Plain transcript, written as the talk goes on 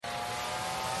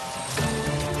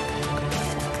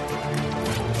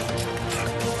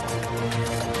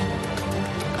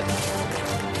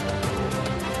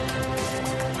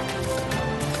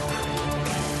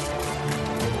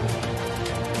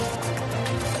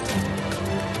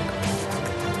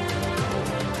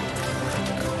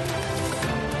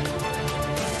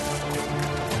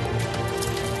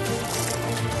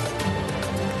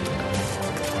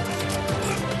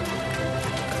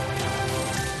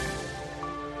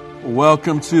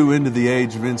Welcome to End of the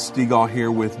Age. Vince Stegall here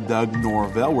with Doug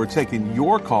Norvell. We're taking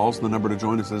your calls. The number to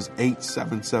join us is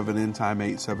 877-END-TIME,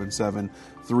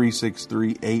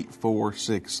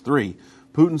 877-363-8463.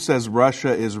 Putin says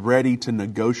Russia is ready to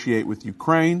negotiate with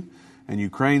Ukraine, and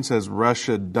Ukraine says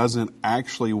Russia doesn't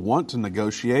actually want to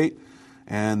negotiate,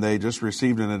 and they just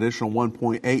received an additional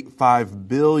 $1.85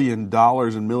 billion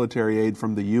in military aid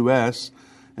from the U.S.,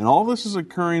 and all this is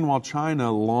occurring while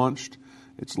China launched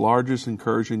its largest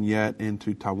incursion yet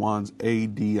into Taiwan's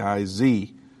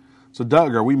ADIZ. So,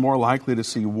 Doug, are we more likely to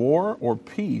see war or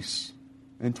peace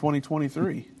in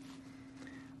 2023?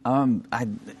 The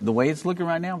way it's looking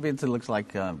right now, Vince, it looks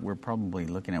like we're probably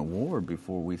looking at war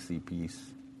before we see peace.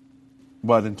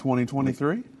 But in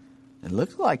 2023? It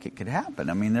looks like it could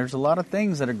happen. I mean, there's a lot of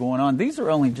things that are going on. These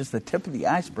are only just the tip of the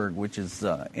iceberg, which is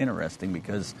interesting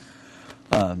because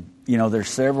there's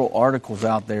several articles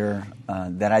out there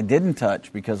that I didn't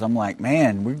touch because I'm like,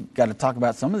 man, we've got to talk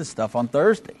about some of this stuff on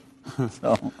Thursday.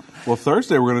 Well,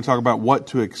 Thursday we're going to talk about what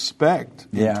to expect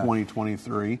in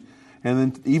 2023. And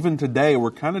then even today we're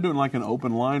kind of doing like an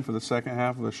open line for the second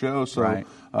half of the show. So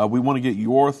we want to get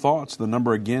your thoughts. The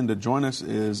number again to join us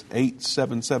is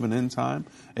 877-END-TIME,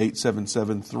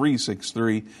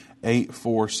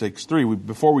 877-363-8463.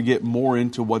 Before we get more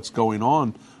into what's going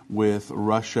on with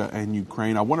Russia and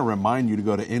Ukraine, I want to remind you to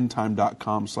go to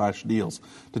endtime.com/deals.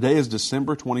 Today is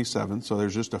December 27th, so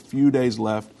there's just a few days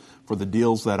left for the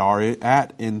deals that are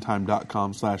at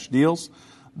endtime.com/deals.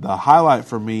 The highlight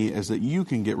for me is that you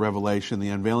can get Revelation, the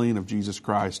unveiling of Jesus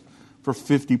Christ, for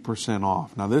 50%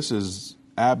 off. Now, this is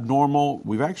abnormal.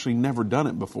 We've actually never done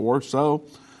it before, so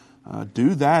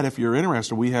do that if you're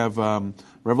interested. We have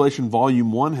Revelation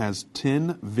Volume 1 has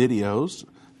 10 videos,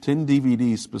 10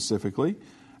 DVDs specifically,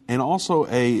 and also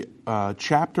a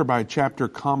chapter-by-chapter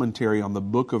commentary on the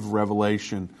book of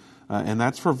Revelation. And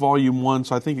that's for Volume 1,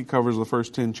 so I think it covers the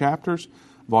first 10 chapters.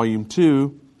 Volume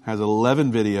 2 has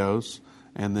 11 videos,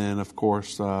 and then, of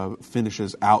course,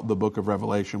 finishes out the book of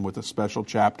Revelation with a special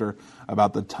chapter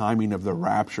about the timing of the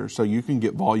rapture. So you can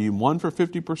get Volume 1 for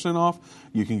 50% off,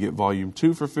 you can get Volume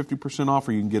 2 for 50% off,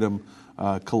 or you can get them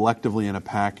collectively in a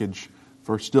package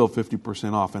for still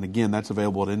 50% off. And again, that's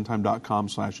available at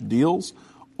endtime.com/deals,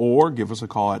 or give us a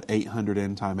call at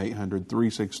 800-END-TIME,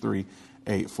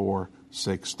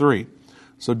 800-363-8463.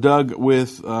 So, Doug,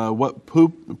 with what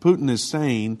Putin is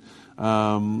saying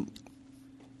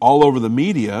all over the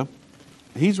media,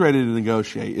 he's ready to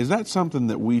negotiate. Is that something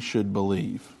that we should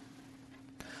believe?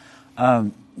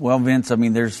 Well, Vince, I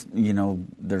mean, there's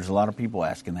a lot of people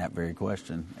asking that very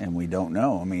question, and we don't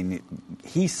know. I mean,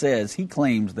 he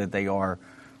claims that they are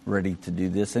ready to do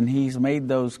this, and he's made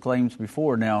those claims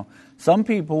before. Now, some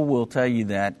people will tell you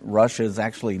that Russia is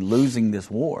actually losing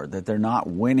this war, that they're not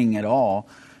winning at all,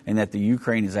 and that the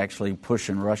Ukraine is actually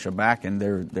pushing Russia back, and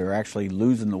they're actually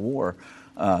losing the war.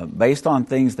 Based on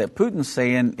things that Putin's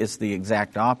saying, it's the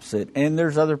exact opposite, and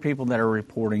there's other people that are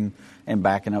reporting and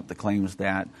backing up the claims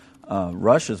that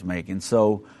Russia's making.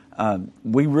 So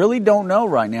we really don't know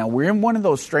right now. We're in one of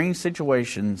those strange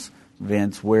situations,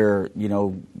 Vince, where,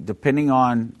 depending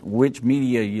on which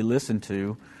media you listen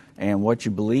to and what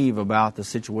you believe about the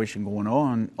situation going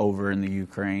on over in the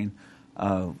Ukraine,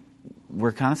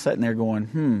 we're kind of sitting there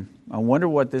going, I wonder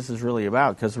what this is really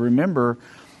about. Because remember,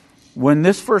 when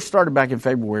this first started back in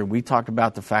February, we talked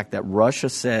about the fact that Russia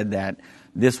said that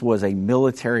this was a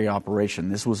military operation.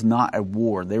 This was not a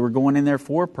war. They were going in there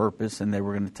for a purpose, and they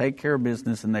were going to take care of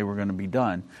business, and they were going to be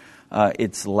done.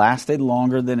 It's lasted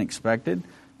longer than expected.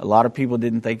 A lot of people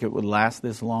didn't think it would last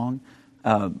this long.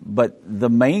 But the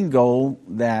main goal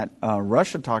that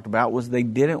Russia talked about was they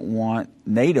didn't want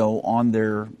NATO on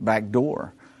their back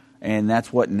door. And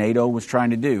that's what NATO was trying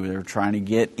to do. They were trying to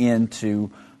get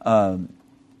into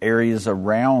areas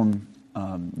around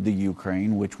the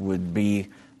Ukraine, which would be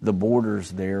the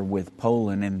borders there with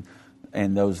Poland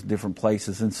and those different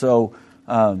places. And so,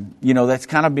 that's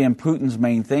kind of been Putin's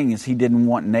main thing, is he didn't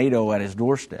want NATO at his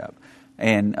doorstep.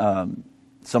 And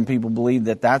some people believe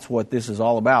that that's what this is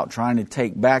all about, trying to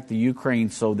take back the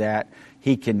Ukraine so that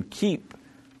he can keep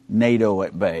NATO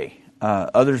at bay.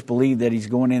 Others believe that he's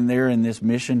going in there in this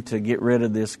mission to get rid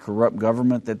of this corrupt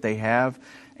government that they have.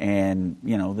 And,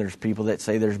 there's people that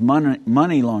say there's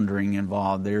money laundering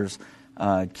involved. There's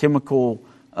chemical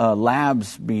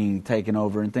labs being taken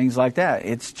over and things like that.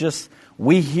 It's just,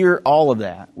 we hear all of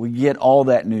that. We get all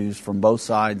that news from both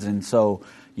sides. And so,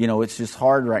 it's just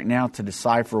hard right now to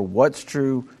decipher what's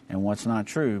true and what's not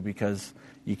true, because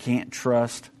you can't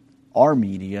trust our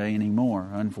media anymore,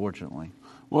 unfortunately.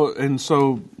 Well, and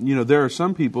so, there are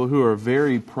some people who are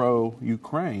very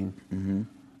pro-Ukraine,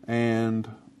 and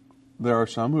there are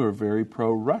some who are very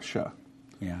pro-Russia.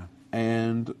 Yeah.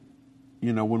 And,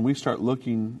 when we start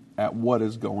looking at what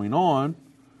is going on,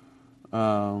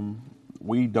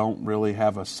 we don't really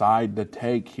have a side to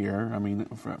take here. I mean,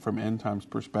 from End Times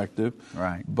perspective.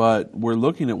 Right. But we're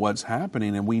looking at what's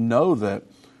happening, and we know that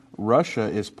Russia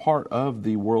is part of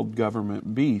the world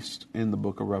government beast in the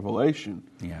book of Revelation.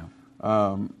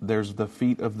 Yeah. There's the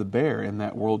feet of the bear in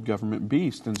that world government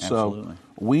beast. And Absolutely. so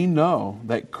we know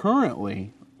that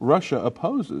currently Russia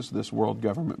opposes this world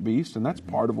government beast, and that's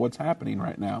part of what's happening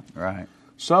right now. Right.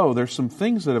 So there's some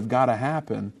things that have got to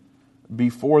happen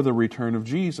before the return of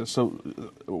Jesus. So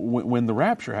when the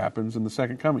rapture happens in the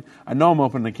second coming, I know I'm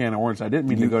opening a can of worms. I didn't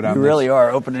mean to go down You really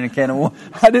are opening a can of worms.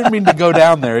 I didn't mean to go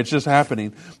down there. It's just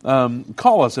happening.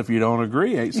 Call us if you don't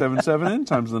agree. 877 End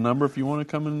Times the number if you want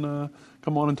to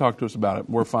come on and talk to us about it.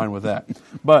 We're fine with that.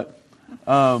 But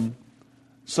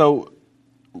so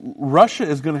Russia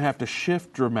is going to have to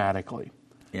shift dramatically.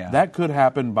 Yeah. That could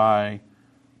happen by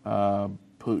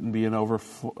Putin being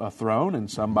overthrown and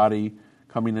somebody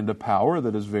coming into power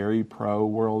that is very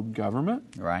pro-world government.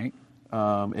 Right.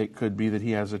 It could be that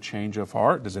he has a change of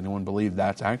heart. Does anyone believe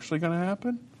that's actually going to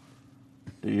happen?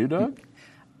 Do you, Doug?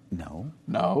 No.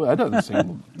 No, that doesn't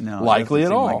seem No, likely it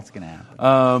at doesn't seem all. like it's going to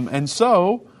happen. And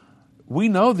so we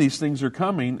know these things are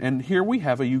coming, and here we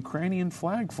have a Ukrainian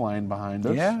flag flying behind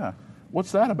us. Yeah.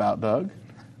 What's that about, Doug?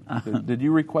 Did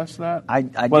you request that? I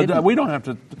well, didn't. we don't have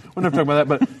to talk about that,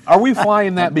 but are we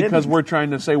flying that because we're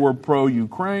trying to say we're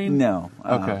pro-Ukraine? No.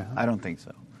 Okay. I don't think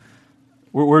so.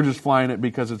 We're just flying it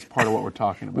because it's part of what we're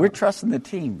talking about. We're trusting the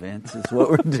team, Vince, is what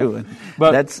we're doing.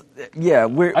 But I just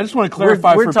want to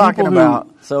clarify we're for talking people about.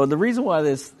 who, So the reason why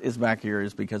this is back here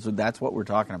is because that's what we're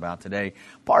talking about today.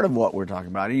 Part of what we're talking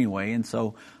about anyway. And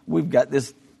so we've got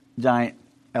this giant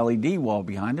LED wall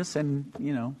behind us, and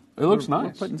it looks we're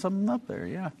nice. We're putting something up there.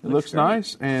 Yeah, it looks great.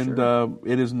 nice, and Sure.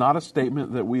 it is not a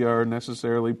statement that we are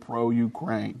necessarily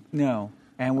pro-Ukraine. No.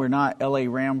 And we're not LA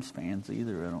Rams fans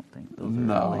either, I don't think. Those are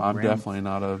No, LA I'm Rams. definitely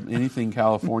not anything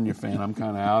California fan. I'm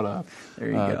kind of out of, There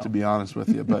you go. to be honest with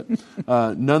you. But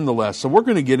nonetheless, so we're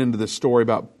going to get into this story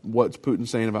about what's Putin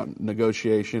saying about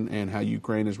negotiation and how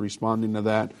Ukraine is responding to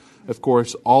that. Of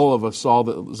course, all of us saw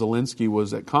that Zelensky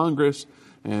was at Congress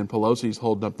and Pelosi's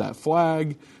holding up that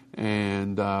flag,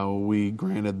 and we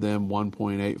granted them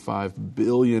 $1.85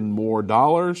 billion more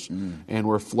dollars, and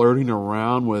we're flirting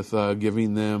around with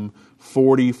giving them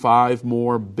 $45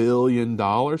 more billion.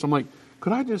 I'm like,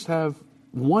 could I just have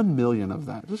 1 million of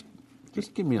that?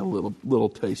 Just give me a little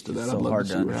taste of that. So I'd love hard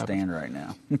to to see what understand happens.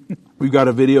 right now. We've got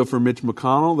a video from Mitch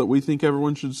McConnell that we think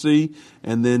everyone should see,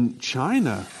 and then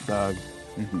China, Doug.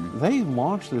 They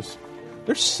launched this.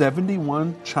 There's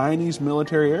 71 Chinese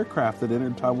military aircraft that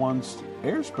entered Taiwan's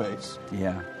airspace.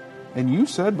 Yeah. And you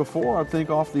said before, I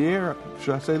think off the air,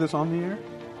 should I say this on the air?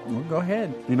 Well, go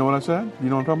ahead. You know what I said? You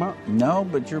know what I'm talking about? No,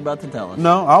 but you're about to tell us.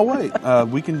 No, I'll wait.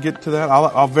 We can get to that.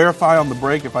 I'll verify on the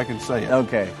break if I can say it.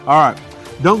 Okay. All right.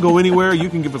 Don't go anywhere. You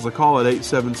can give us a call at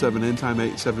 877-END-TIME,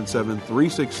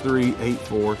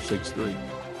 877-363-8463.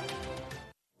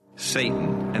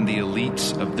 Satan and the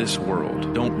elites of this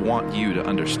world don't want you to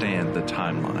understand the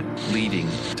timeline leading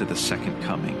to the second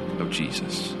coming of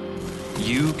Jesus.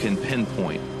 You can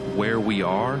pinpoint where we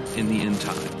are in the end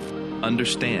time,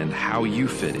 understand how you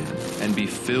fit in, and be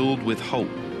filled with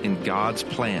hope in God's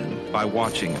plan by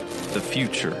watching The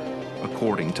Future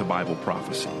According to Bible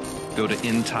Prophecy. Go to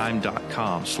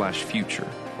endtime.com/future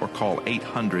or call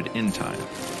 800-END-TIME.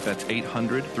 That's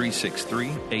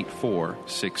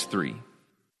 800-363-8463.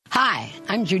 Hi,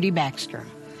 I'm Judy Baxter.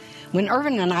 When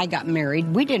Irvin and I got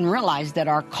married, we didn't realize that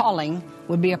our calling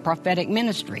would be a prophetic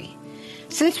ministry.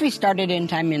 Since we started End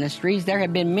Time Ministries, there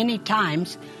have been many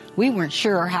times we weren't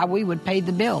sure how we would pay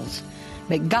the bills,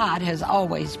 but God has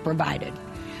always provided.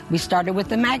 We started with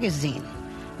the magazine,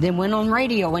 then went on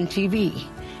radio and TV,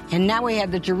 and now we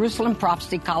have the Jerusalem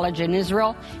Prophecy College in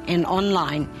Israel and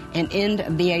online and End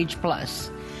of the Age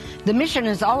Plus. The mission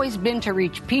has always been to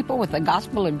reach people with the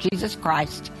gospel of Jesus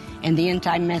Christ and the end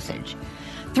time message.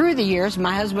 Through the years,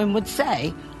 my husband would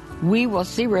say, we will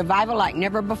see revival like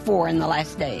never before in the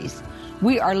last days.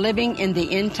 We are living in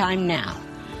the end time now.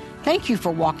 Thank you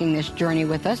for walking this journey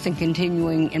with us and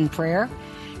continuing in prayer.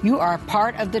 You are a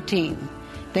part of the team.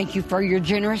 Thank you for your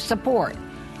generous support.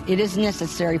 It is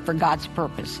necessary for God's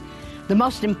purpose. The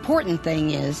most important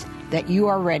thing is that you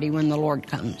are ready when the Lord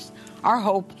comes. Our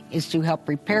hope is to help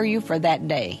prepare you for that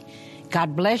day.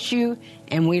 God bless you,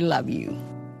 and we love you.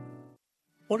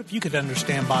 What if you could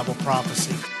understand Bible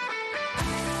prophecy?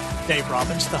 Dave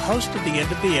Robbins, the host of the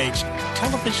End of the Age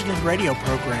television and radio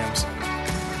programs,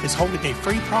 is holding a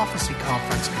free prophecy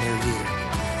conference near you.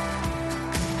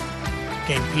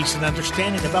 Gain peace and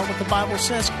understanding about what the Bible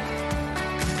says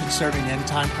concerning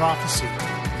end-time prophecy.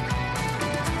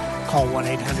 Call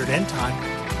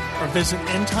 1-800-END-TIME or visit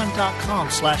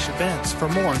endtime.com/events for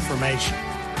more information.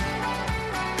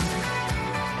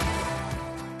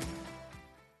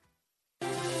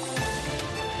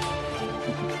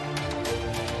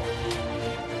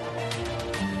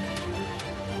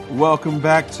 Welcome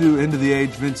back to End of the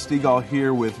Age. Vince Stegall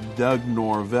here with Doug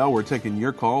Norvell. We're taking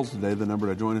your calls today. The number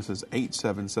to join us is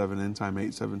 877-END-TIME,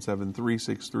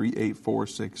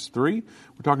 877-363-8463.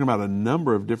 We're talking about a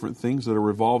number of different things that are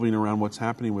revolving around what's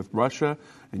happening with Russia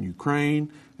and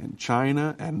Ukraine and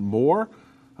China and more.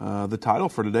 The title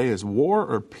for today is War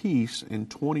or Peace in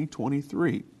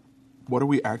 2023. What are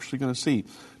we actually going to see?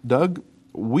 Doug,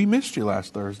 we missed you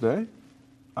last Thursday.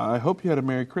 I hope you had a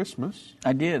Merry Christmas.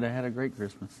 I did. I had a great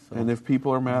Christmas. So. And if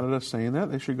people are mad at us saying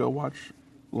that, they should go watch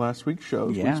last week's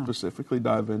shows. Yeah. We specifically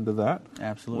dive into that.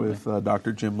 Absolutely. With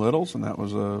Dr. Jim Littles, and that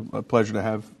was a pleasure to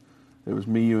have. It was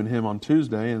me, you, and him on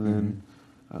Tuesday, and then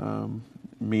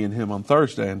me and him on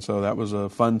Thursday, and so that was a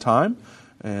fun time.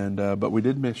 And but we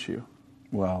did miss you.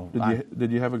 Well, did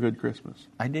you have a good Christmas?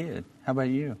 I did. How about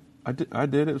you? I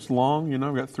did. It was long. You know,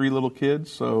 I've got 3 little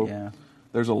kids, so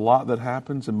there's a lot that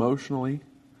happens emotionally.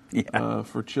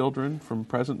 For children, from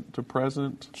present to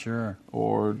present, sure,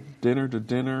 or dinner to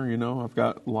dinner. You know, I've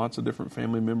got lots of different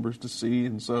family members to see,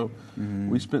 and so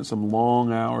we spent some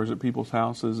long hours at people's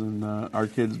houses, and our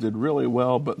kids did really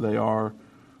well, but they are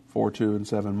 4, 2, and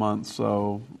 7 months,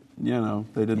 so you know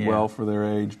they did well for their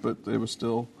age, but it was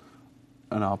still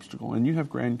an obstacle. And you have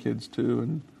grandkids too,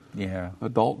 and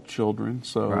adult children,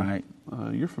 so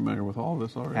you're familiar with all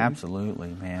this already.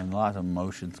 Absolutely, man. Lots of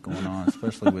emotions going on,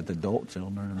 especially with adult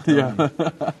children.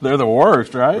 They're the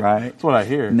worst, right? Right. That's what I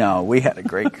hear. No, we had a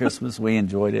great Christmas. We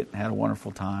enjoyed it, had a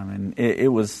wonderful time, and it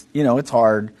was, you know, it's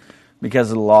hard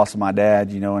because of the loss of my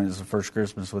dad, you know, and it was the first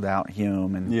Christmas without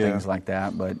him and things like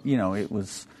that. But you know, it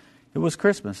was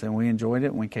Christmas, and we enjoyed it,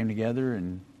 and we came together,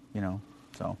 and you know.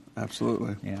 So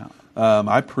absolutely, yeah.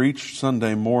 I preached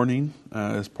Sunday morning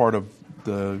as part of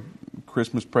the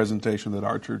Christmas presentation that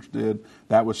our church did.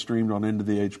 That was streamed on End of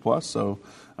the Age Plus. So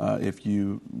if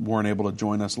you weren't able to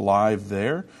join us live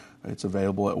there, it's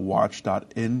available at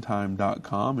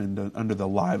watch.endtime.com, and under the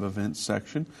live events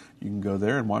section, you can go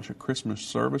there and watch a Christmas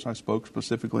service. I spoke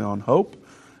specifically on hope,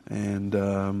 and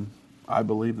I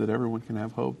believe that everyone can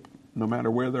have hope no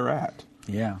matter where they're at.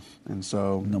 Yeah. And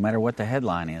so, no matter what the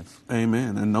headline is.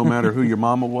 Amen. And no matter who your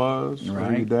mama was, or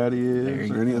who your daddy is,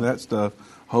 or any of that stuff,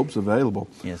 hope's available.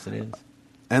 Yes, it is.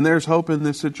 And there's hope in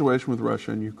this situation with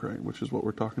Russia and Ukraine, which is what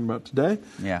we're talking about today.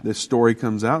 Yeah. This story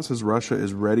comes out, says Russia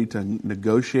is ready to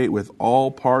negotiate with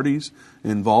all parties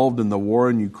involved in the war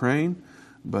in Ukraine,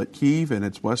 but Kyiv and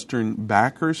its Western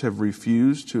backers have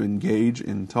refused to engage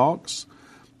in talks.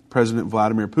 President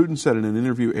Vladimir Putin said in an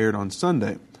interview aired on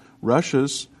Sunday,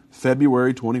 Russia's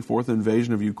February 24th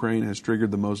invasion of Ukraine has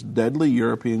triggered the most deadly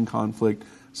European conflict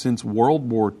since World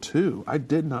War II. I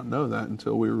did not know that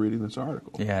until we were reading this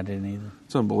article. Yeah, I didn't either.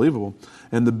 It's unbelievable.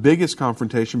 And the biggest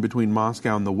confrontation between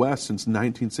Moscow and the West since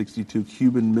 1962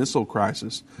 Cuban Missile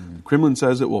Crisis. The Kremlin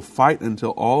says it will fight until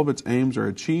all of its aims are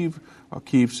achieved, while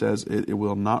Kyiv says it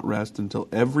will not rest until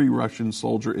every Russian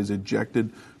soldier is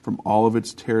ejected from all of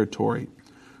its territory.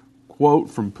 Quote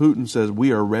from Putin says,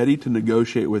 "We are ready to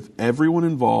negotiate with everyone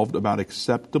involved about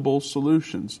acceptable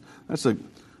solutions." That's a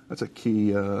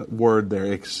key word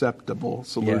there, acceptable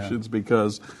solutions,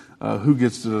 because who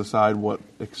gets to decide what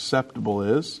acceptable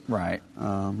is? Right.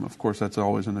 Of course, that's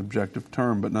always an objective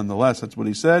term, but nonetheless, that's what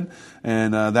he said.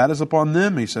 And that is upon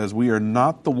them, he says. We are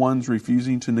not the ones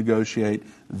refusing to negotiate.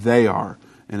 They are.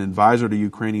 An advisor to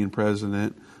Ukrainian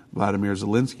President Vladimir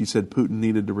Zelensky said Putin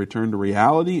needed to return to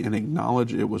reality and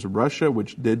acknowledge it was Russia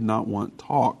which did not want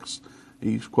talks.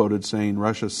 He's quoted saying,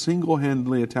 Russia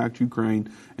single-handedly attacked Ukraine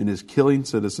and is killing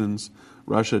citizens.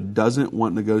 Russia doesn't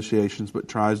want negotiations but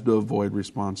tries to avoid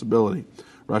responsibility.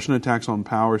 Russian attacks on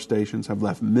power stations have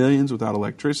left millions without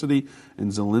electricity,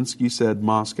 and Zelensky said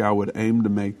Moscow would aim to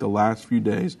make the last few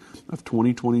days of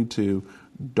 2022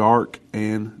 dark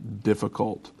and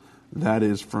difficult. That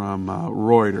is from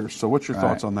Reuters. So what's your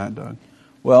thoughts on that, Doug?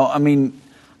 Well, I mean,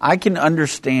 I can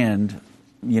understand,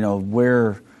 you know,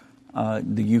 where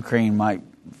the Ukraine might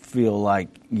feel like,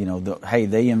 you know, hey,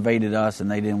 they invaded us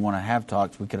and they didn't want to have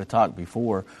talks. We could have talked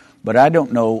before. But I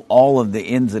don't know all of the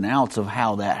ins and outs of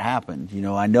how that happened. You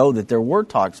know, I know that there were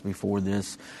talks before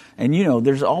this. And, you know,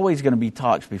 there's always going to be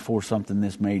talks before something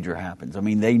this major happens. I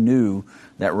mean, they knew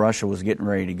that Russia was getting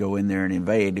ready to go in there and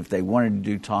invade. If they wanted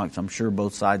to do talks, I'm sure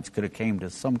both sides could have came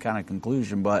to some kind of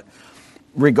conclusion. But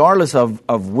regardless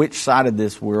of which side of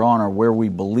this we're on or where we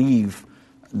believe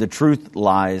the truth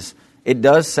lies, it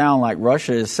does sound like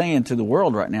Russia is saying to the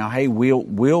world right now, hey,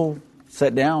 we'll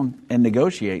sit down and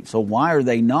negotiate. So why are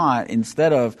they not,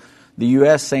 instead of the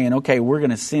U.S. saying, okay, we're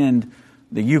going to send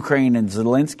the Ukraine and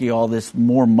Zelensky all this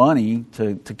more money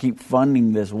to keep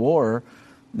funding this war,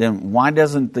 then why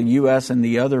doesn't the U.S. and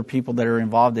the other people that are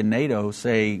involved in NATO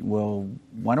say, well,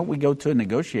 why don't we go to a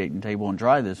negotiating table and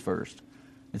try this first?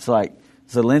 It's like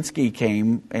Zelensky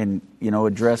came and,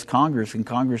 addressed Congress, and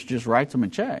Congress just writes him a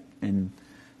check. And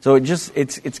so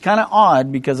it's kind of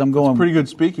odd, because I'm going... It's pretty good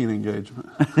speaking engagement.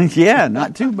 Yeah,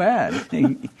 not too bad.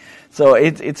 So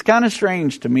it's kind of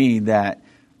strange to me that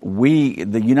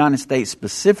the United States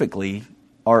specifically,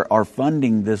 are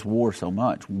funding this war so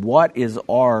much. What is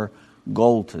our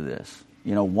goal to this?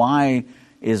 Why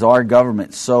is our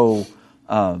government so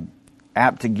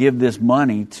apt to give this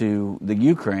money to the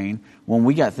Ukraine when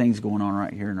we got things going on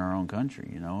right here in our own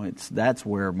country? That's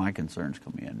where my concerns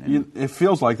come in. It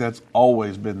feels like that's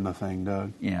always been the thing,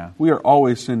 Doug. Yeah. We are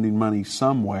always sending money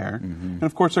somewhere. Mm-hmm. And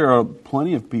of course there are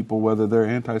plenty of people, whether they're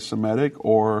anti-Semitic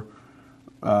or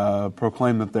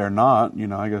proclaim that they're not.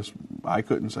 I guess I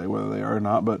couldn't say whether they are or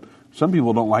not, but some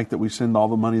people don't like that we send all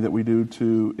the money that we do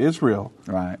to Israel.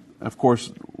 Right. Of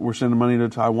course, we're sending money to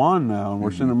Taiwan now, and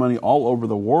we're sending money all over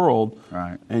the world.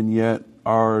 Right. And yet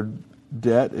our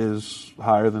debt is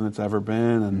higher than it's ever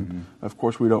been, and of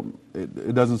course we don't.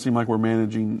 It doesn't seem like we're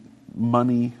managing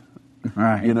money,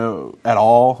 right? At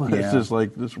all. Yeah. It's just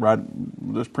like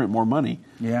just print more money.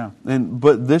 Yeah.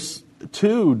 But this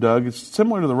too, Doug, it's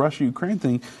similar to the Russia-Ukraine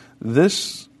thing.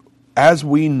 This, as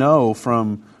we know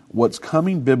from what's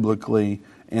coming biblically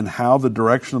and how the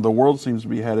direction of the world seems to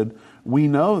be headed, we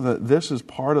know that this is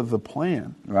part of the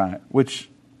plan. Right. Which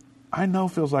I know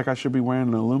feels like I should be wearing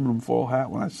an aluminum foil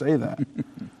hat when I say that.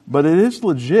 But it is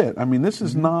legit. I mean, this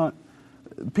is not...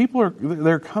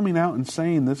 They're coming out and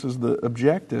saying this is the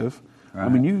objective. Right. I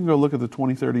mean, you can go look at the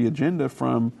 2030 agenda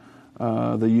from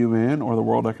the UN or the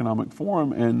World Economic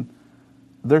Forum, and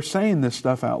they're saying this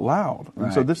stuff out loud. Right.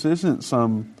 And so this isn't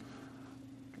some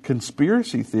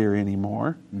conspiracy theory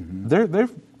anymore.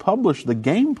 They've published the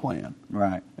game plan.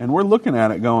 Right. And we're looking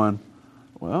at it going,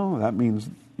 well, that means,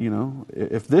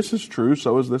 if this is true,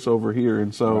 so is this over here.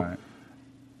 And so, right.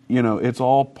 It's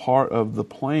all part of the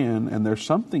plan, and there's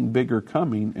something bigger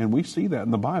coming, and we see that in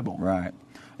the Bible. Right.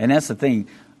 And that's the thing.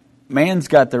 Man's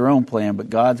got their own plan, but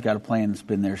God's got a plan that's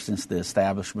been there since the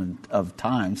establishment of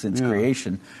time, since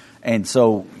creation. And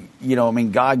so,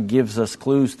 God gives us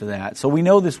clues to that. So we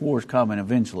know this war is coming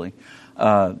eventually.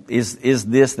 Is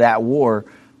this that war?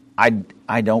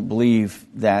 I don't believe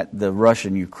that the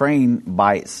Russian-Ukraine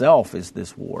by itself is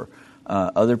this war.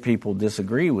 Other people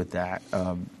disagree with that.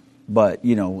 But,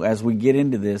 as we get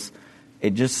into this,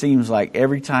 it just seems like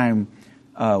every time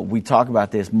we talk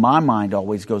about this, my mind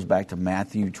always goes back to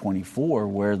Matthew 24,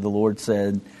 where the Lord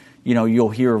said, you'll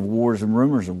hear of wars and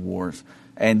rumors of wars.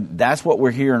 And that's what we're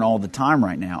hearing all the time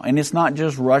right now. And it's not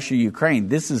just Russia-Ukraine.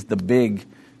 This is the big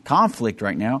conflict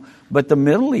right now. But the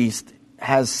Middle East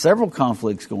has several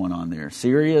conflicts going on there.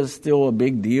 Syria is still a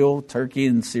big deal. Turkey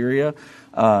and Syria,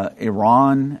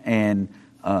 Iran and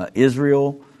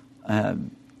Israel,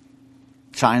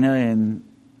 China and,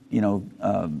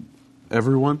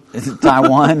 everyone,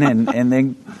 Taiwan, and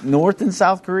then North and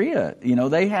South Korea.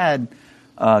 They had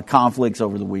conflicts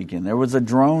over the weekend. There was a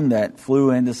drone that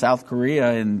flew into South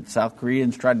Korea, and South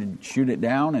Koreans tried to shoot it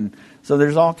down. And so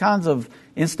there's all kinds of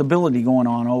instability going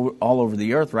on all over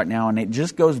the earth right now. And it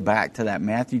just goes back to that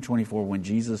Matthew 24 when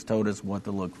Jesus told us what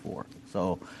to look for.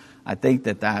 So I think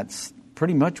that's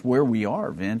pretty much where we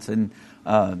are, Vince. And,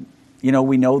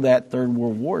 we know that Third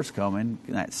World War is coming,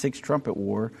 that Sixth Trumpet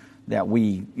War that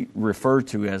we refer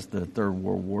to as the Third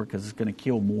World War, because it's going to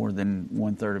kill more than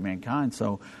 1/3 of mankind.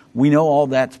 So we know all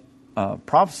that's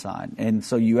prophesied. And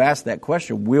so you ask that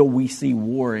question, will we see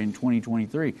war in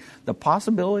 2023? The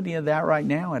possibility of that right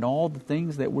now and all the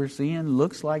things that we're seeing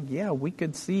looks like, we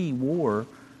could see war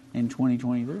in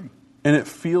 2023. And it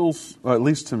feels, or at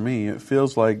least to me, it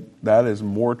feels like that is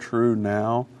more true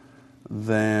now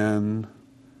than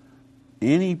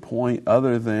any point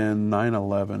other than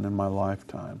 9/11 in my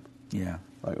lifetime. Yeah.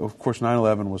 Like, of course,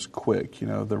 9/11 was quick.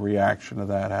 The reaction to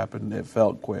that happened. It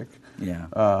felt quick. Yeah.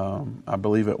 I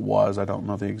believe it was. I don't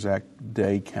know the exact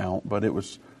day count, but it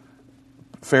was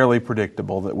fairly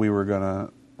predictable that we were going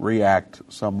to react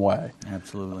some way.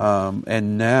 Absolutely.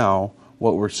 And now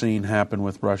what we're seeing happen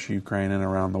with Russia, Ukraine, and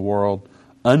around the world,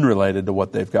 unrelated to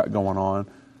what they've got going on,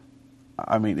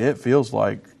 I mean, it feels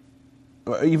like,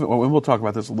 even we'll talk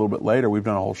about this a little bit later, we've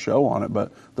done a whole show on it,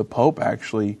 but the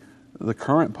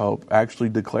current Pope actually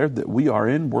declared that we are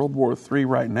in World War III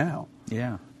right now.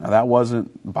 Yeah. Now, that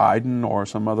wasn't Biden or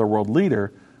some other world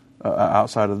leader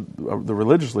outside of the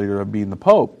religious leader of being the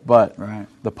Pope, but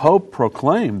the Pope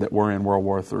proclaimed that we're in World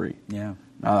War III. Yeah.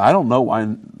 Now, I don't know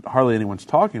why hardly anyone's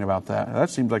talking about that. That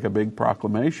seems like a big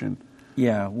proclamation.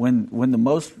 Yeah, when the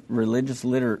most religious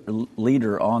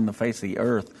leader on the face of the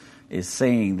earth is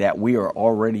saying that we are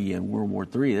already in World War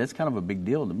III, that's kind of a big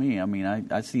deal to me. I mean,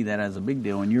 I see that as a big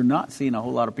deal, and you're not seeing a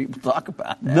whole lot of people talk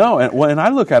about that. No, and I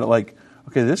look at it like,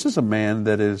 okay, this is a man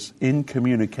that is in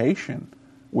communication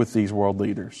with these world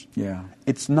leaders. Yeah.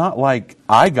 It's not like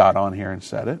I got on here and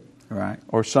said it. Right.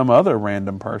 Or some other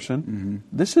random person. Mm-hmm.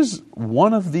 This is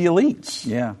one of the elites.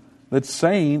 Yeah. That's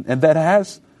saying, and that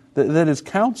is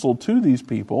counseled to these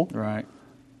people. Right.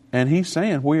 And he's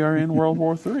saying we are in World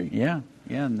War III. Yeah.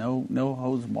 Yeah. No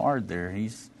hose barred there. He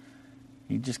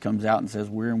just comes out and says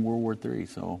we're in World War III.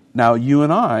 So now you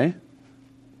and I,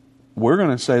 we're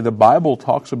going to say the Bible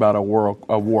talks about a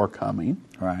war coming.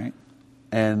 Right.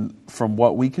 And from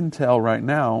what we can tell right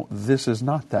now, this is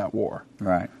not that war.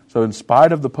 Right. So in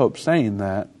spite of the Pope saying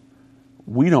that,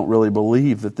 we don't really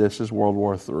believe that this is World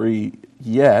War III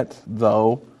yet,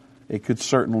 though it could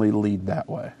certainly lead that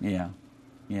way. Yeah.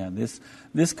 Yeah.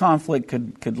 This conflict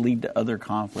could lead to other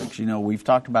conflicts. You know, we've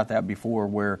talked about that before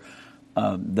where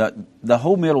the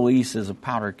whole Middle East is a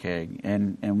powder keg.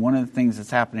 And one of the things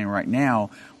that's happening right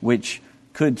now, which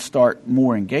could start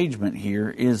more engagement here,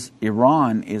 is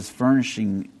Iran is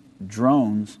furnishing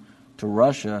drones to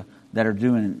Russia that are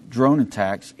doing drone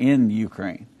attacks in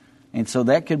Ukraine. And so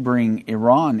that could bring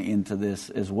Iran into this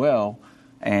as well.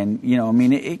 And, you know, I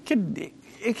mean, it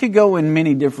could go in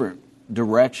many different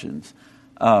directions.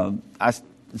 I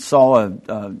saw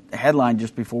a headline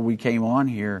just before we came on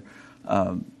here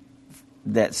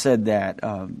that said that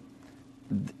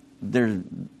the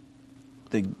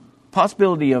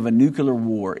possibility of a nuclear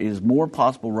war is more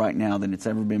possible right now than it's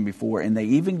ever been before. And they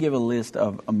even give a list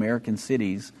of American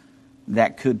cities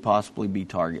that could possibly be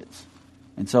targets.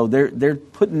 And so they're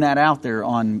putting that out there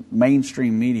on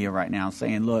mainstream media right now,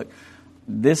 saying, look,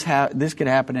 this could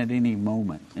happen at any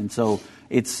moment. And so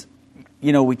it's,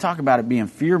 you know, we talk about it being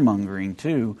fear-mongering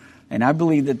too, and I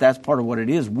believe that that's part of what it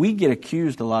is. We get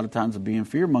accused a lot of times of being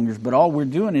fear-mongers, but all we're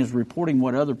doing is reporting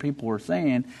what other people are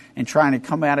saying and trying to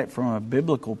come at it from a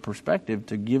biblical perspective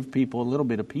to give people a little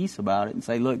bit of peace about it and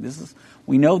say, look,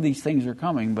 we know these things are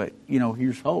coming, but, you know,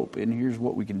 here's hope and here's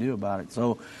what we can do about it.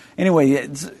 So anyway,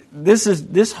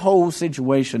 this whole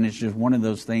situation is just one of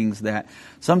those things that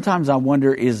sometimes I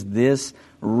wonder, is this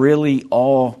really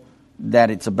all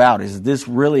that it's about? Is this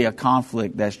really a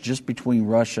conflict that's just between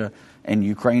Russia and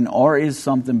Ukraine, or is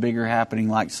something bigger happening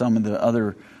like some of the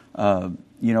other,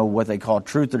 what they call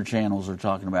truther channels are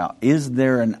talking about? Is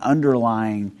there an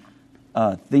underlying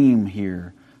theme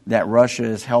here that Russia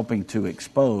is helping to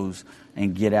expose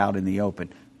and get out in the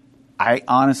open? I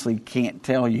honestly can't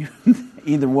tell you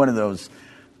either one of those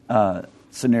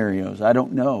scenarios. I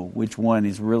don't know which one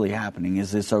is really happening.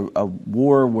 Is this a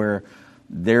war where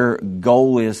their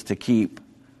goal is to keep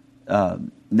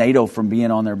NATO from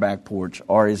being on their back porch,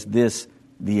 or is this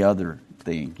the other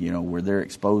thing, where they're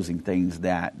exposing things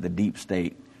that the deep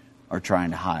state are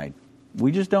trying to hide?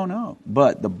 We just don't know.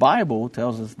 But the Bible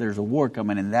tells us there's a war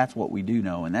coming, and that's what we do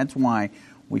know, and that's why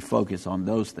we focus on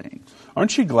those things.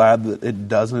 Aren't you glad that it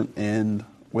doesn't end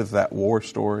with that war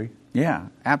story? Yeah,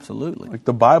 absolutely. Like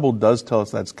the Bible does tell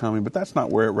us that's coming, but that's not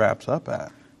where it wraps up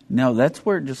at. No, that's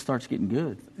where it just starts getting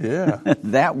good. Yeah.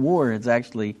 That war is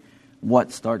actually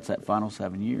what starts that final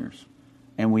 7 years.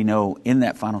 And we know in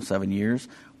that final 7 years,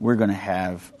 we're going to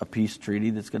have a peace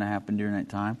treaty that's going to happen during that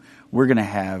time. We're going to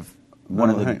have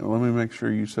let me make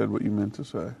sure you said what you meant to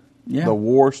say. Yeah. The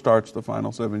war starts the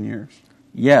final 7 years.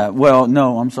 Yeah, well,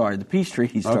 no, I'm sorry. The peace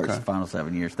treaty starts the final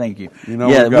 7 years. Thank you. We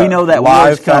know that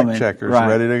war's coming. Fact checkers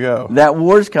ready to go. That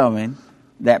war's coming.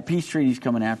 That peace treaty's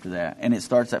coming after that, and it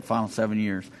starts that final 7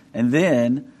 years. And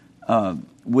then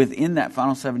within that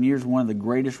final 7 years, one of the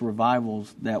greatest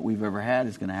revivals that we've ever had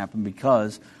is going to happen,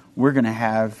 because we're going to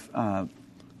have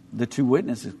the two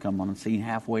witnesses come on the scene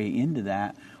halfway into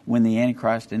that. When the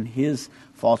Antichrist and his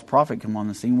false prophet come on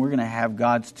the scene, we're going to have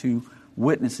God's two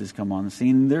witnesses come on the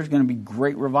scene. There's going to be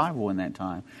great revival in that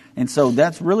time. And so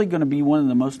that's really going to be one of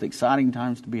the most exciting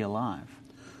times to be alive.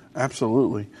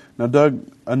 Absolutely. Now,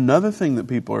 Doug, another thing that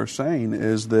people are saying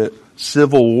is that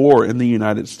civil war in the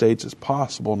United States is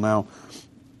possible. Now,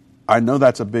 I know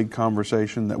that's a big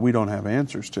conversation that we don't have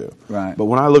answers to. Right. But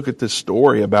when I look at this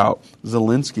story about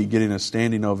Zelensky getting a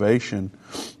standing ovation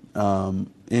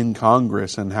in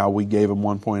Congress and how we gave him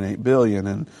 $1.8 billion,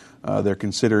 and they're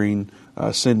considering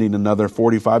sending another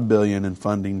 $45 billion in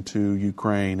funding to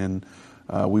Ukraine, and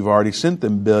we've already sent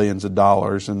them billions of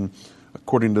dollars, and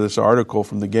according to this article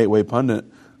from the Gateway Pundit,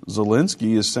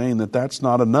 Zelensky is saying that that's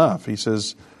not enough. He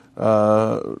says,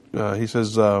 where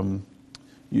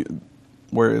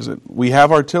is it? We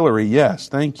have artillery. Yes,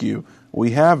 thank you.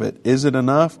 We have it. Is it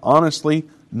enough? Honestly,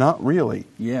 not really.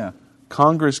 Yeah.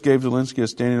 Congress gave Zelensky a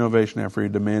standing ovation after he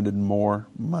demanded more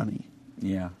money.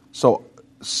 Yeah. So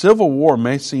civil war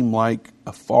may seem like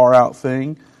a far out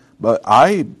thing, but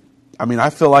I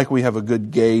feel like we have a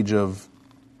good gauge of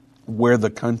where the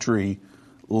country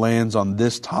lands on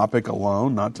this topic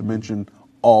alone, not to mention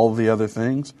all the other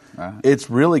things. Right. It's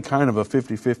really kind of a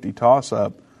 50-50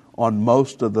 toss-up on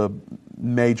most of the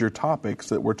major topics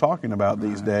that we're talking about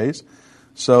these days.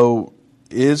 So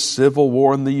is civil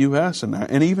war in the U.S.?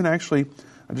 And even actually,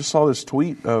 I just saw this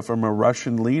tweet from a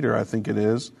Russian leader, I think it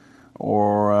is,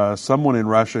 or someone in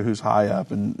Russia who's high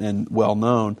up and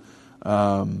well-known.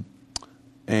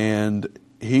 And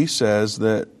he says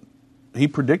that he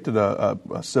predicted a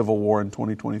civil war in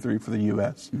 2023 for the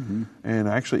U.S. Mm-hmm. And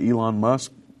actually Elon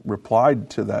Musk replied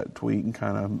to that tweet and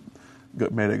kind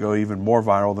of made it go even more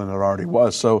viral than it already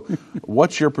was. So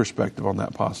what's your perspective on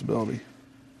that possibility?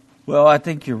 Well, I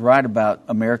think you're right about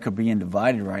America being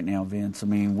divided right now, Vince. I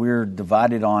mean, we're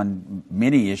divided on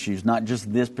many issues, not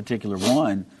just this particular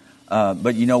one.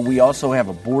 But, we also have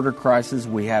a border crisis.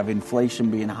 We have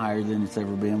inflation being higher than it's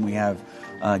ever been. We have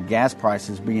gas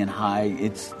prices being high.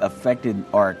 It's affected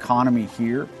our economy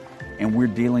here, and we're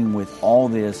dealing with all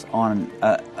this on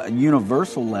a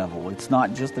universal level. It's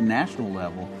not just a national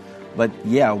level. But,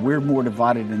 yeah, we're more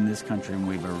divided in this country than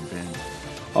we've ever been.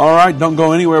 All right, don't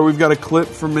go anywhere. We've got a clip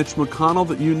from Mitch McConnell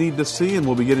that you need to see, and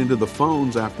we'll be getting to the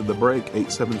phones after the break.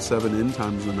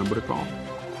 877-END-TIME is the number to call.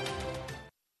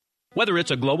 Whether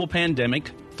it's a global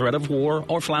pandemic, threat of war,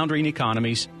 or floundering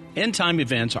economies, end-time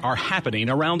events are happening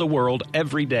around the world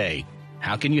every day.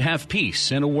 How can you have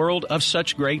peace in a world of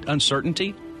such great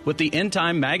uncertainty? With the End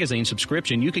Time magazine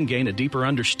subscription, you can gain a deeper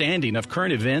understanding of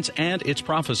current events and its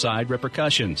prophesied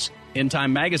repercussions. End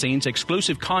Time magazine's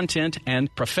exclusive content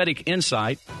and prophetic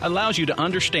insight allows you to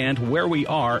understand where we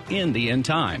are in the end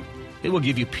time. It will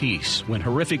give you peace when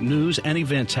horrific news and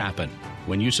events happen.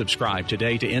 When you subscribe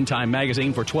today to End Time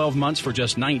magazine for 12 months for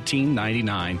just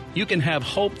 $19.99, you can have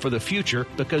hope for the future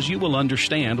because you will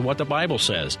understand what the Bible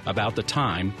says about the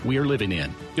time we are living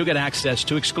in. You'll get access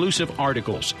to exclusive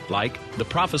articles like the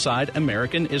Prophesied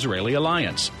American-Israeli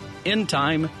Alliance, End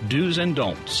Time Do's and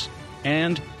Don'ts,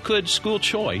 and Could School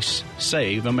Choice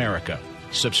Save America?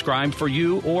 Subscribe for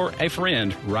you or a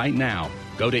friend right now.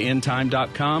 Go to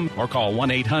endtime.com or call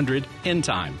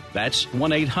 1-800-END-TIME. That's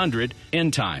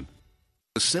 1-800-END-TIME.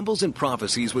 The symbols and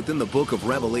prophecies within the book of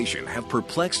Revelation have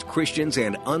perplexed Christians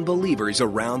and unbelievers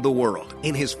around the world.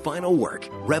 In his final work,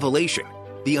 Revelation,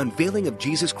 The Unveiling of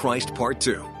Jesus Christ Part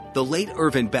 2, the late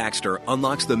Irvin Baxter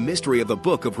unlocks the mystery of the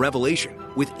book of Revelation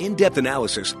with in-depth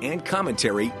analysis and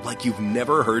commentary like you've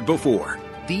never heard before.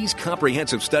 These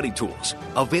comprehensive study tools,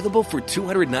 available for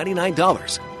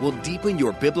 $299, will deepen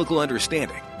your biblical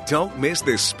understanding. Don't miss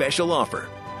this special offer.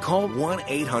 Call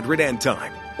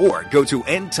 1-800-END-TIME or go to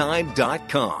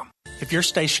endtime.com. If your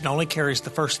station only carries the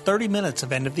first 30 minutes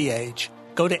of End of the Age,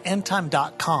 go to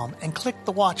endtime.com and click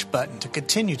the watch button to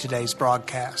continue today's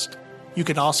broadcast. You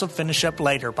can also finish up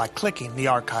later by clicking the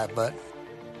archive button.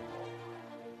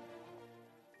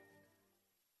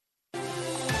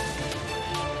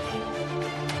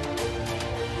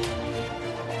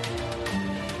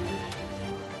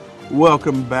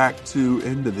 Welcome back to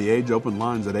End of the Age. Open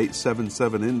lines at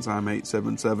 877-END-TIME,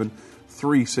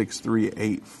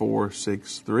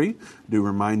 877-363-8463. Do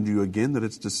remind you again that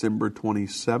it's December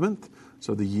 27th,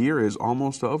 so the year is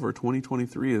almost over.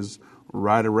 2023 is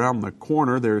right around the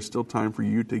corner. There is still time for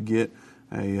you to get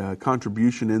a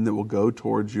contribution in that will go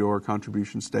towards your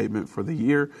contribution statement for the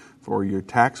year for your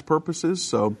tax purposes.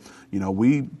 So,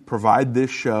 we provide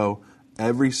this show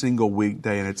every single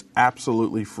weekday, and it's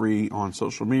absolutely free on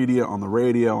social media, on the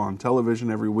radio, on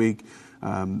television every week.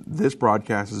 This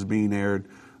broadcast is being aired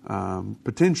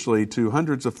potentially to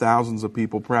hundreds of thousands of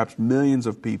people, perhaps millions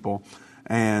of people,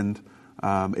 and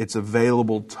it's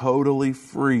available totally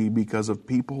free because of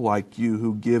people like you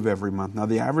who give every month. Now,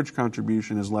 the average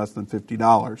contribution is less than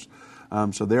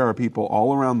 $50. So there are people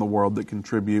all around the world that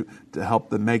contribute to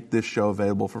help make this show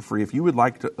available for free. If you would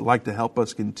like to help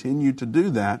us continue to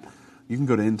do that, you can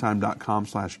go to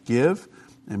endtime.com/give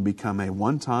and become a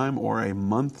one-time or a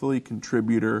monthly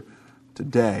contributor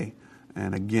today.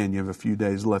 And again, you have a few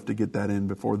days left to get that in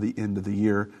before the end of the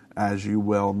year, as you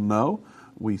well know.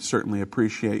 We certainly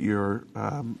appreciate your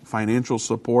financial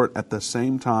support. At the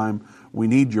same time, we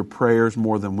need your prayers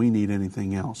more than we need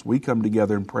anything else. We come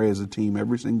together and pray as a team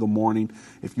every single morning.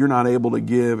 If you're not able to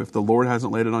give, if the Lord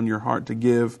hasn't laid it on your heart to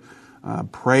give,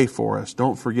 pray for us.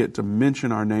 Don't forget to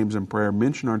mention our names in prayer,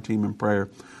 mention our team in prayer.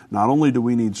 Not only do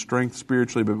we need strength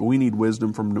spiritually, but we need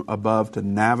wisdom from above to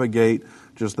navigate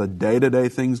just the day-to-day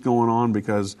things going on,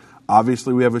 because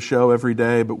obviously we have a show every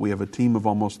day, but we have a team of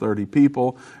almost 30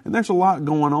 people, and there's a lot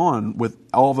going on with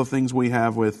all the things we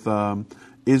have with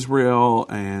Israel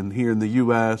and here in the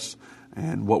U.S.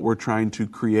 and what we're trying to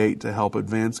create to help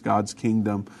advance God's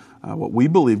kingdom, what we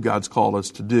believe God's called us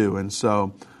to do. And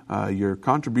so your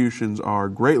contributions are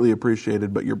greatly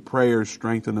appreciated, but your prayers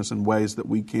strengthen us in ways that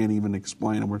we can't even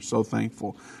explain, and we're so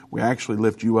thankful. We actually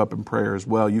lift you up in prayer as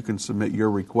well. You can submit your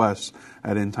requests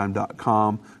at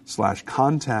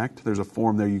endtime.com/contact. There's a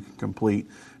form there you can complete,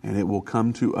 and it will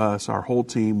come to us. Our whole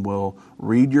team will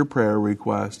read your prayer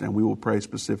request, and we will pray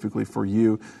specifically for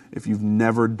you. If you've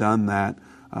never done that,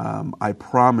 I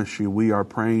promise you, we are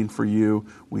praying for you.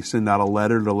 We send out a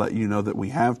letter to let you know that we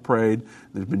have prayed.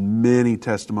 There's been many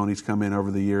testimonies come in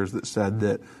over the years that said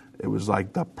that it was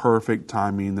like the perfect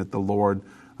timing that the Lord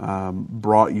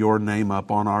brought your name up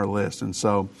on our list. And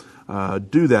so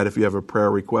do that if you have a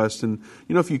prayer request. And,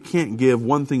 you know, if you can't give,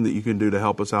 one thing that you can do to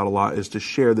help us out a lot is to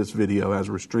share this video as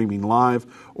we're streaming live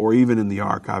or even in the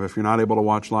archive. If you're not able to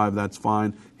watch live, that's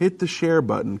fine. Hit the share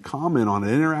button, comment on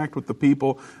it, interact with the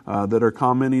people that are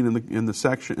commenting in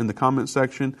the comment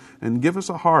section, and give us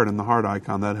a heart and the heart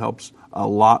icon. That helps a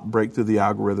lot break through the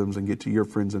algorithms and get to your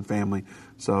friends and family.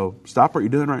 So stop what you're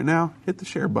doing right now, hit the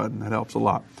share button. That helps a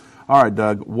lot. All right,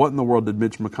 Doug, what in the world did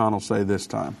Mitch McConnell say this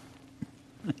time?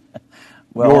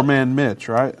 Well, your man Mitch,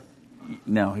 right?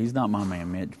 No, he's not my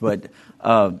man Mitch, but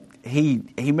he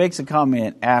makes a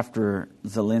comment after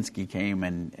Zelensky came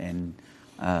and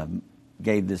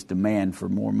gave this demand for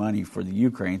more money for the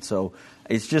Ukraine. So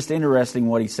it's just interesting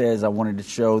what he says. I wanted to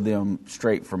show them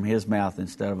straight from his mouth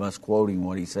instead of us quoting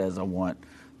what he says. I want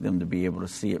them to be able to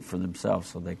see it for themselves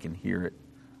so they can hear it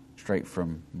straight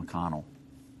from McConnell.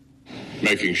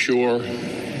 Making sure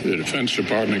the Defense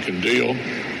Department can deal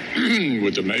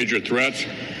with the major threats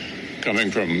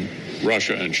coming from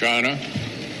Russia and China,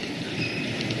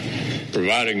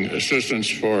 providing assistance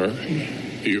for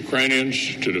the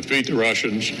Ukrainians to defeat the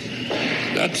Russians.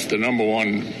 That's the number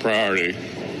one priority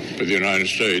for the United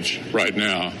States right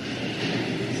now,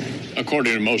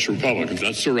 according to most Republicans.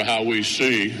 That's sort of how we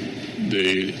see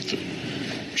the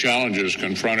challenges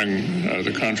confronting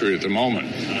the country at the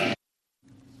moment.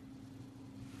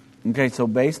 Okay, so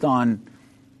based on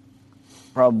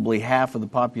probably half of the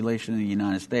population of the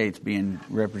United States being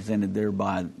represented there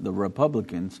by the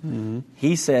Republicans,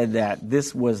 he said that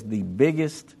this was the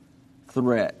biggest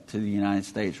threat to the United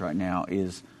States right now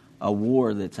is a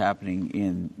war that's happening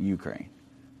in Ukraine,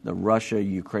 the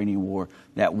Russia-Ukrainian war,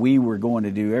 that we were going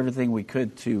to do everything we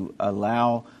could to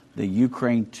allow the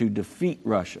Ukraine to defeat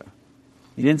Russia.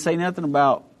 He didn't say nothing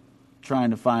about trying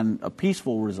to find a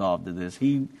peaceful resolve to this.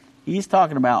 He's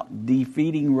talking about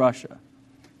defeating Russia.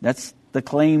 That's the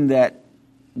claim that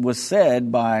was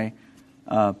said by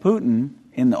Putin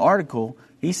in the article.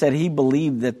 He said he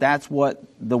believed that that's what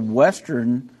the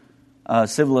Western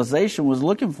civilization was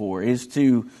looking for, is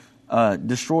to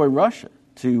destroy Russia,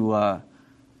 to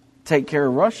take care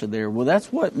of Russia there. Well,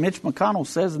 that's what Mitch McConnell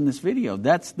says in this video.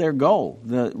 That's their goal.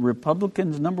 The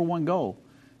Republicans' number one goal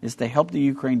is to help the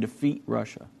Ukraine defeat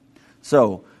Russia.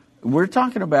 So we're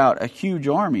talking about a huge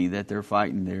army that they're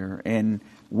fighting there, and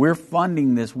we're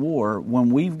funding this war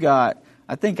when we've got,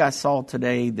 I think I saw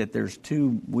today that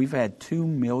we've had 2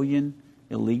 million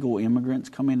illegal immigrants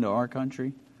come into our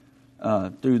country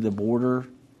through the border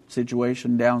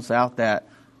situation down south that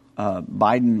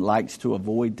Biden likes to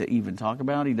avoid to even talk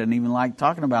about. He doesn't even like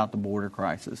talking about the border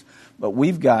crisis. But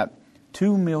we've got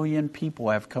 2 million people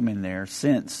have come in there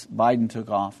since Biden took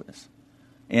office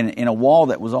in a wall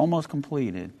that was almost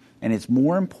completed. And it's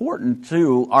more important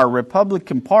to our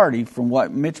Republican Party, from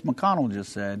what Mitch McConnell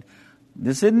just said.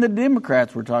 This isn't the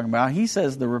Democrats we're talking about. He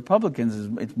says the Republicans,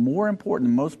 it's more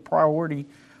important, the most priority,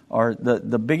 or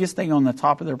the biggest thing on the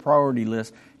top of their priority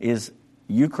list is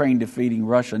Ukraine defeating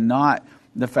Russia, not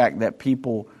the fact that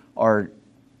people are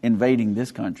invading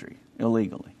this country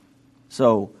illegally.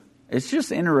 So it's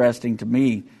just interesting to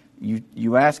me.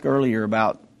 You asked earlier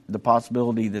about the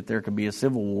possibility that there could be a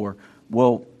civil war.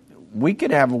 Well, we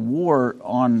could have a war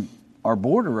on our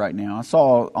border right now. I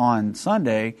saw on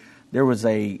Sunday there was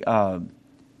a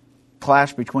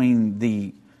clash between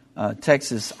the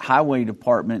Texas Highway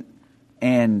Department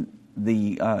and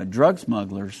the drug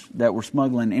smugglers that were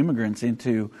smuggling immigrants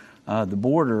into the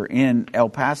border in El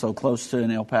Paso, close to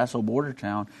an El Paso border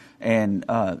town, and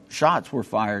shots were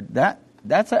fired.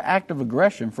 That's an act of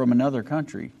aggression from another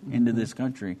country into this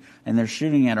country, and they're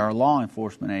shooting at our law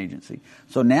enforcement agency.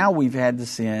 So now we've had to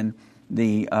send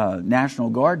the National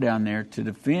Guard down there to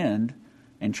defend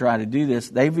and try to do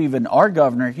this. Our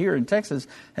governor here in Texas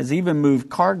has even moved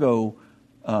cargo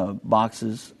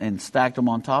boxes and stacked them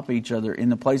on top of each other in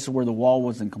the places where the wall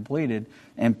wasn't completed,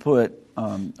 and put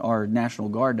our National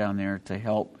Guard down there to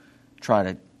help try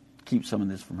to keep some of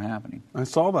this from happening. I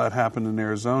saw that happen in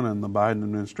Arizona, and the Biden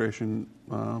administration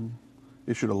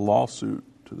issued a lawsuit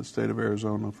to the state of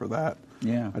Arizona for that.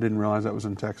 Yeah. I didn't realize that was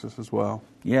in Texas as well.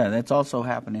 Yeah, that's also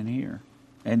happening here.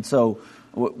 And so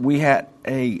we had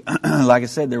like I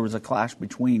said, there was a clash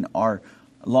between our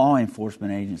law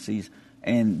enforcement agencies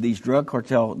and these drug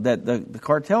cartel, that the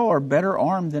cartel are better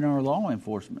armed than our law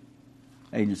enforcement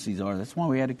agencies are. That's why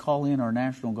we had to call in our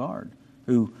National Guard,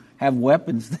 who have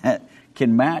weapons that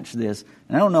can match this.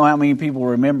 And I don't know how many people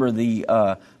remember the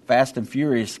Fast and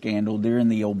Furious scandal during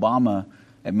the Obama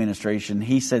administration.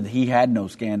 He said he had no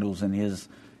scandals in his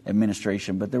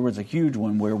administration, but there was a huge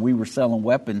one where we were selling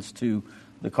weapons to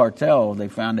the cartel. They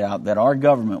found out that our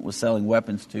government was selling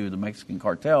weapons to the Mexican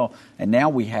cartel, and now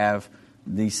we have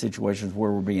these situations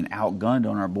where we're being outgunned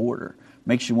on our border.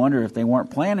 Makes you wonder if they weren't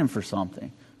planning for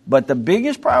something. But the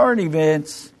biggest priority,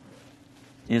 Vince,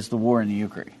 is the war in the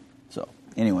Ukraine. So,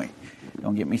 anyway,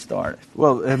 don't get me started.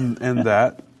 Well, and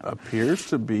that appears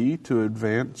to be to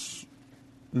advance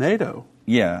NATO.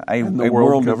 Yeah, and the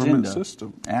world government agenda.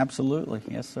 system. Absolutely,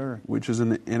 yes, sir. Which is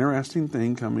an interesting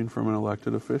thing coming from an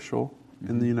elected official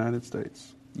in the United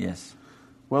States. Yes.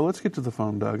 Well, let's get to the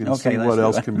phone, Doug, and Okay, see what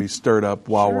else can be stirred up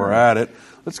while Sure. we're at it.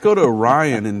 Let's go to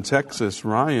Ryan in Texas.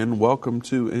 Ryan, welcome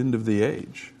to End of the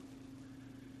Age.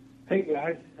 Hey,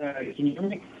 guys. Can you hear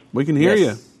me? We can hear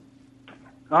Yes. you.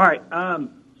 All right.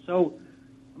 So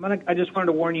I just wanted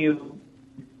to warn you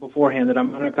beforehand that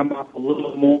I'm going to come off a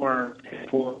little more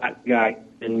for that guy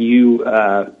than you.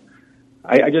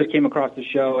 I just came across the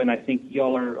show, and I think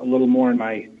y'all are a little more in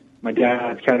my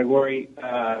dad's category.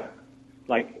 I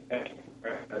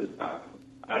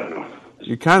don't know.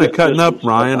 You're kind of cutting up,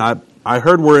 Ryan. I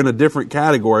heard we're in a different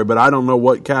category, but I don't know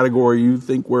what category you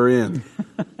think we're in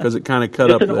because it kind of cut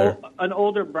up there. An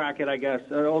older bracket, I guess,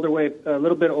 a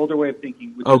little bit older way of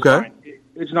thinking. Which Okay. is fine.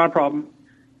 It's not a problem.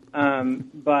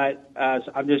 But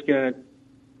so I'm just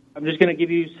gonna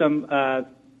give you some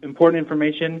important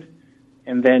information,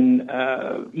 and then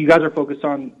you guys are focused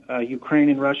on Ukraine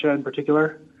and Russia in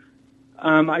particular.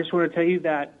 I just want to tell you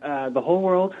that the whole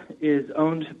world is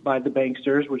owned by the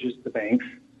banksters, which is the banks.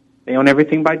 They own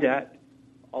everything by debt.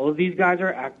 All of these guys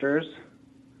are actors.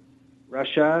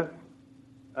 Russia,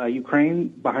 Ukraine,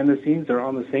 behind the scenes, they're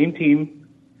on the same team.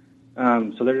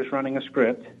 So they're just running a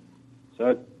script. So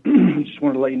I just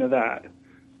wanted to let you know that.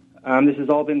 This has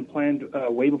all been planned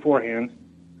way beforehand.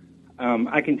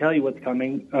 I can tell you what's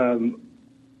coming.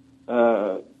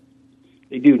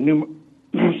 They do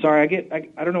sorry,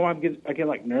 I don't know why I get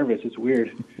like nervous. It's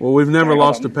weird. Well, we've never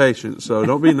lost a patient, so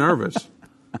don't be nervous.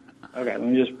 Okay, let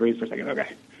me just breathe for a second. Okay.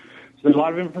 So there's a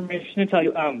lot of information to tell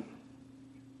you. All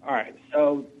right.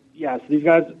 So these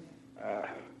guys,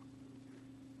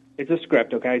 it's a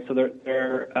script. Okay. So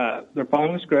they're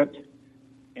following a script,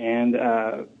 and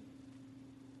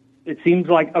it seems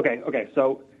like okay.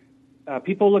 So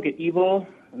people look at evil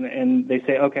and they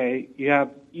say, okay, you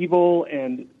have evil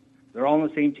and they're all on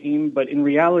the same team, but in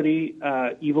reality,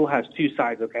 evil has two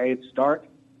sides. Okay, it's dark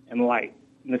and light,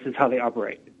 and this is how they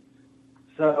operate.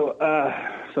 So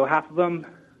half of them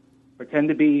pretend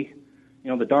to be,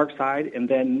 the dark side, and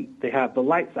then they have the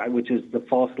light side, which is the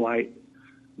false light,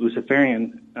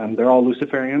 Luciferian. They're all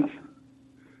Luciferians.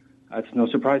 It's no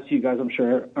surprise to you guys, I'm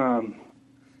sure.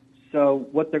 So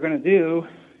what they're going to do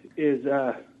is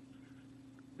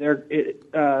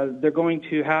they're going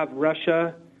to have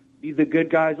Russia be the good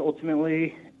guys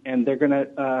ultimately, and they're going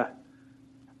to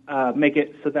make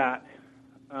it so that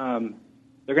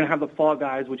they're going to have the fall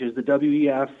guys, which is the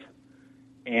WEF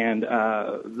and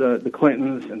the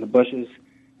Clintons and the Bushes,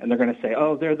 and they're going to say,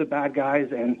 oh, they're the bad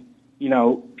guys, and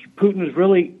Putin is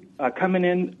really coming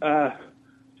in to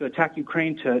attack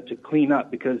Ukraine to clean up,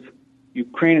 because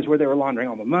Ukraine is where they were laundering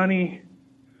all the money,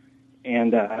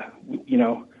 and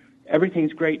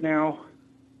everything's great now,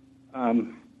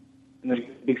 and there's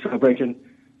a big celebration.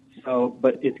 So,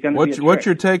 but it's going to be What's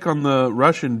your take on the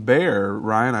Russian bear,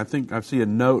 Ryan? I think I see a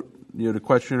note, a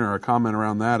question or a comment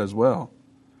around that as well.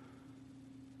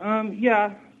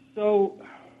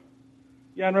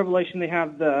 In Revelation they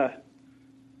have the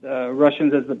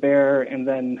Russians as the bear, and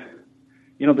then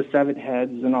the 7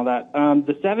 heads and all that.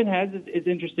 The 7 heads is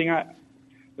interesting.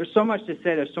 There's so much to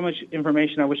say. There's so much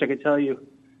information I wish I could tell you.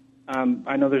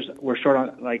 I know we're short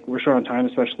on time,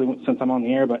 especially since I'm on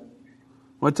the air. But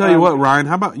well, I tell you what, Ryan.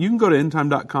 How about you can go to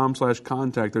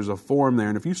endtime.com/contact. There's a form there,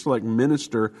 and if you select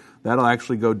minister, that'll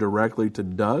actually go directly to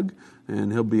Doug,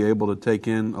 and he'll be able to take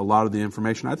in a lot of the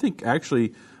information. I think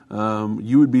actually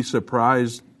you would be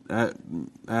surprised at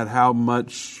how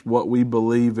much what we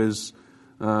believe is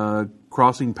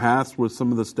crossing paths with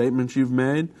some of the statements you've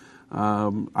made.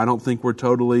 I don't think we're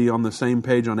totally on the same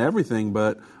page on everything,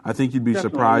 but I think you'd be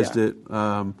surprised at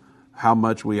how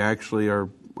much we actually are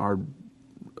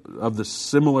of the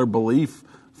similar belief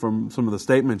from some of the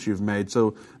statements you've made.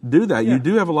 So do that. Yeah. You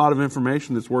do have a lot of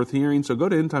information that's worth hearing. So go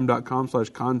to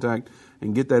endtime.com/contact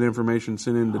and get that information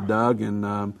sent in to Doug. And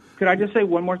could I just say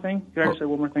one more thing?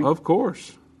 Of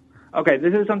course. Okay,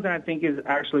 this is something I think is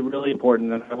actually really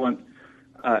important, and I want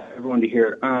everyone to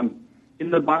hear. In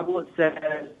the Bible, it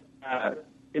says,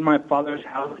 "In my Father's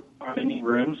house are many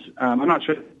rooms." I'm not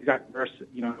sure the exact verse.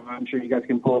 I'm sure you guys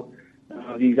can pull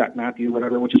the exact Matthew,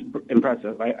 whatever, which is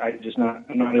impressive.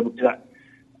 I'm not able to do that.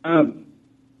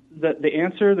 The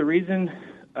answer, the reason,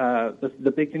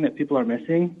 the big thing that people are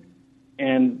missing,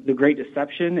 and the great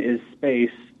deception is space.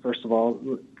 First of all,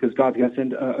 because God's going to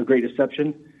send a great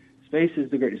deception. Space is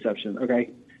the great deception. Okay,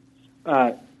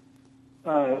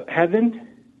 heaven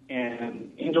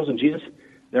and angels and Jesus,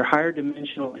 they're higher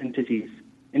dimensional entities,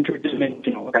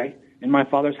 interdimensional. Okay, in my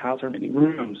Father's house are many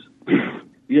rooms.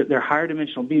 They're higher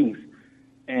dimensional beings,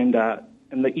 and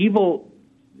the evil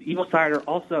side are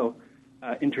also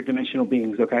interdimensional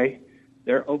beings. Okay,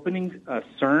 they're opening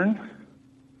CERN.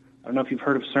 I don't know if you've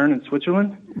heard of CERN in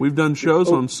Switzerland. We've done shows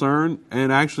on CERN,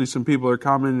 and actually some people are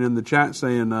commenting in the chat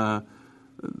saying,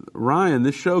 Ryan,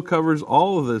 this show covers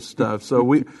all of this stuff. So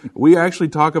we actually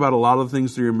talk about a lot of the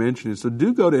things that you're mentioning. So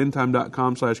do go to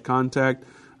endtime.com/contact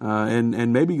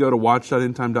and maybe go to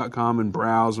watch.endtime.com and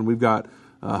browse. And we've got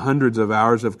hundreds of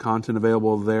hours of content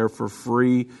available there for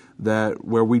free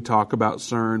where we talk about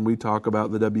CERN, we talk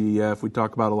about the WEF, we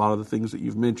talk about a lot of the things that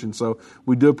you've mentioned. So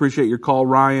we do appreciate your call,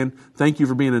 Ryan. Thank you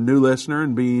for being a new listener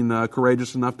and being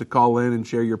courageous enough to call in and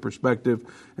share your perspective.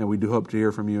 And we do hope to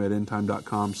hear from you at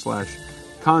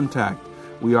endtime.com/contact.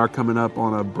 We are coming up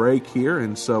on a break here,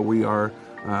 and so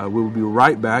we'll be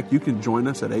right back. You can join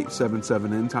us at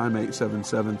 877-END-TIME,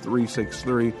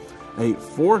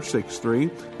 877-363-8463.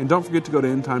 And don't forget to go to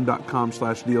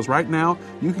endtime.com/deals. Right now,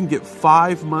 you can get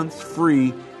 5 months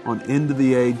free on End of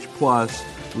the Age Plus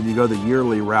when you go the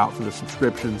yearly route for the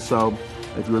subscription. So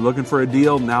if you're looking for a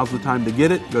deal, now's the time to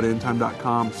get it. Go to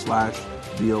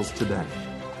endtime.com/deals today.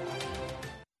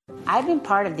 I've been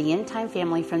part of the End Time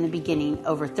family from the beginning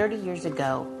over 30 years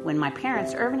ago when my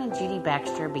parents, Irvin and Judy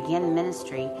Baxter, began the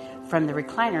ministry from the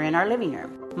recliner in our living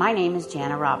room. My name is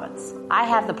Jana Robbins. I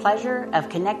have the pleasure of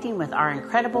connecting with our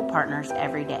incredible partners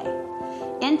every day.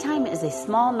 End Time is a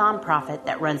small nonprofit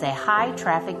that runs a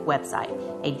high-traffic website,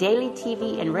 a daily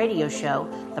TV and radio show,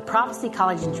 the Prophecy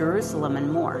College in Jerusalem,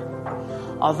 and more.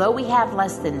 Although we have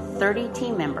less than 30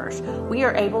 team members, we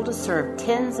are able to serve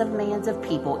tens of millions of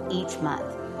people each month.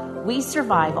 We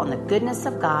survive on the goodness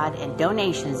of God and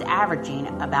donations averaging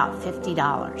about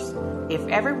 $50. If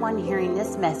everyone hearing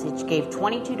this message gave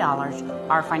 $22,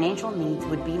 our financial needs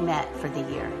would be met for the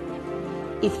year.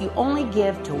 If you only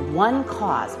give to one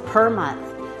cause per month,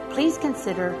 please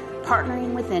consider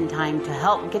partnering with End Time to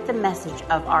help get the message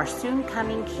of our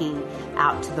soon-coming King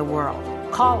out to the world.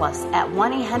 Call us at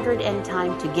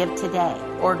 1-800-END-TIME to give today,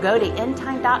 or go to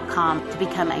endtime.com to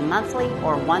become a monthly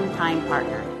or one-time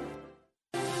partner.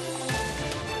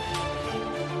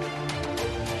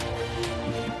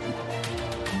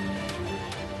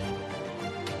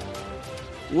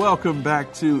 Welcome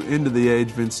back to End of the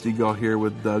Age. Vince Stegall here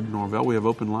with Doug Norvell. We have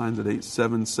open lines at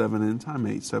 877-END-TIME,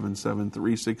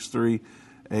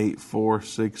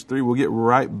 877-363-8463. We'll get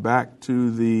right back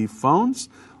to the phones.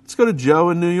 Let's go to Joe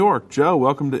in New York. Joe,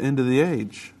 welcome to End of the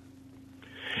Age.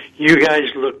 You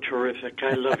guys look terrific.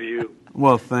 I love you.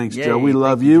 Well, thanks, Joe. We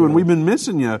love you, and we've been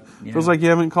missing you. Yeah. Feels like you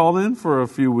haven't called in for a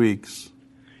few weeks.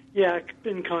 Yeah, I've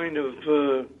been kind of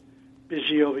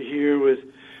busy over here with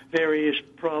various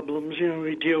problems.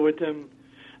 We deal with them.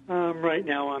 Right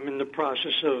now I'm in the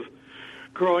process of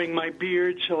growing my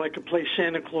beard so I can play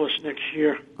Santa Claus next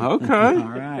year. Okay. All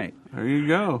right. There you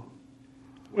go.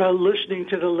 Well, listening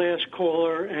to the last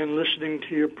caller and listening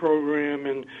to your program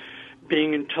and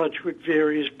being in touch with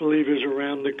various believers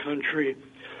around the country,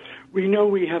 we know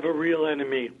we have a real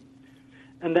enemy,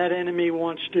 and that enemy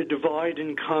wants to divide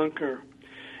and conquer.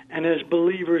 And as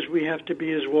believers, we have to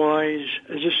be as wise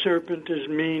as a serpent, as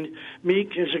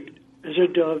meek as as a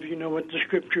dove. You know what the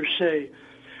scriptures say.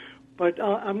 But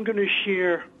I'm going to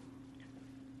share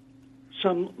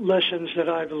some lessons that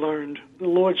I've learned. The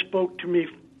Lord spoke to me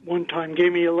one time,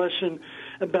 gave me a lesson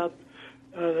about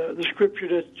the scripture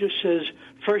that just says,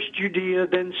 first Judea,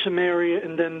 then Samaria,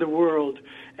 and then the world.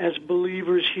 As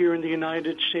believers here in the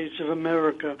United States of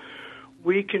America,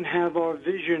 we can have our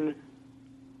vision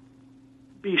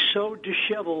be so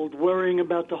disheveled, worrying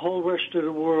about the whole rest of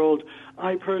the world.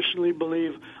 I personally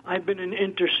believe I've been an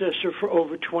intercessor for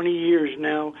over 20 years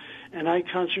now, and I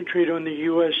concentrate on the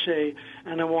USA,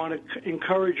 and I want to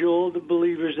encourage all the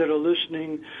believers that are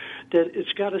listening that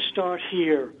it's got to start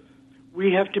here.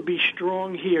 We have to be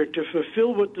strong here to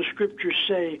fulfill what the scriptures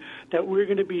say, that we're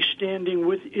going to be standing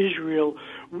with Israel.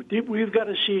 We've got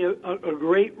to see a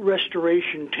great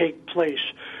restoration take place.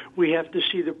 We have to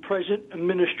see the present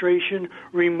administration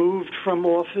removed from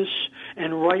office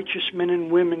and righteous men and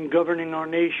women governing our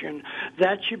nation.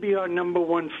 That should be our number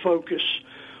one focus.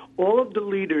 All of the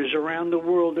leaders around the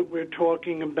world that we're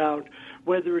talking about,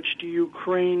 whether it's the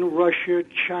Ukraine, Russia,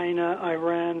 China,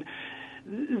 Iran,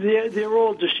 they're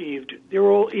all deceived. They're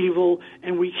all evil,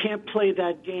 and we can't play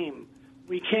that game.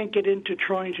 We can't get into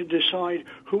trying to decide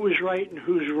who is right and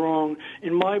who's wrong.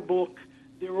 In my book,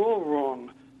 they're all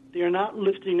wrong. They're not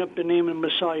lifting up the name of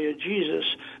Messiah Jesus.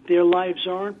 Their lives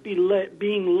aren't being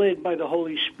led by the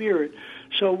Holy Spirit.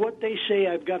 So what they say,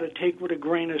 I've got to take with a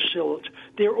grain of salt.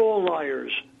 They're all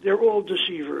liars. They're all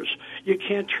deceivers. You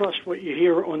can't trust what you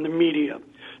hear on the media.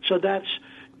 So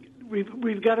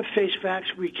we've got to face facts.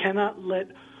 We cannot let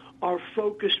our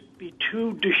focus be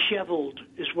too disheveled,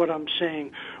 is what I'm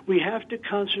saying. We have to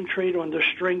concentrate on the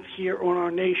strength here on our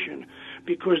nation,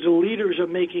 because the leaders are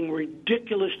making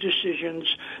ridiculous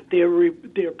decisions.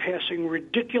 They're passing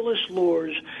ridiculous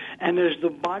laws, and as the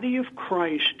body of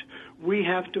Christ, we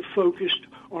have to focus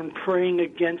on praying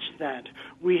against that.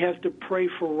 We have to pray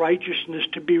for righteousness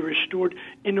to be restored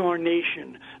in our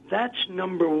nation. That's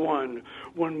number one.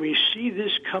 When we see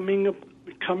this coming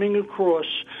across,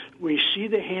 we see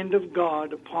the hand of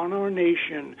God upon our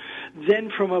nation,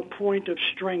 then from a point of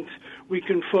strength, we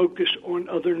can focus on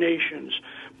other nations.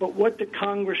 But what the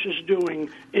Congress is doing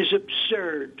is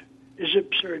absurd.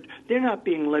 They're not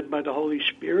being led by the Holy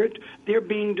Spirit. They're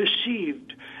being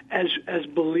deceived. As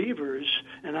believers,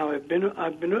 and I've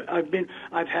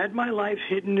had my life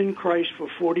hidden in Christ for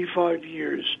 45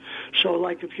 years. So,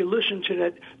 like, if you listen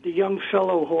to the young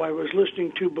fellow who I was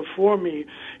listening to before me,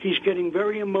 he's getting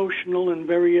very emotional and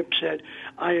very upset.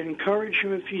 I encourage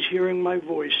him, if he's hearing my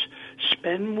voice,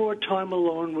 spend more time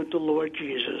alone with the Lord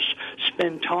Jesus.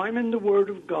 Spend time in the Word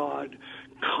of God.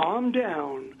 Calm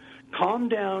down,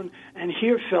 and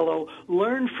here, fellow,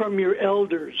 learn from your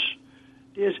elders.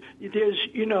 There's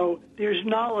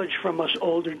knowledge from us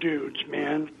older dudes,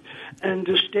 man. And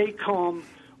to stay calm,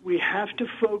 we have to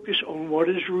focus on what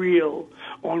is real.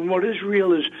 On what is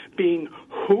real is being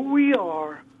who we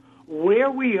are, where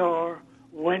we are,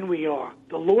 when we are.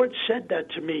 The Lord said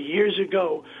that to me years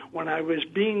ago when I was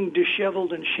being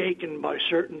disheveled and shaken by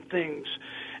certain things.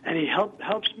 And He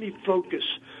helps me focus.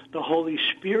 The Holy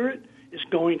Spirit is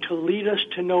going to lead us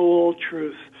to know all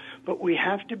truth. But we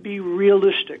have to be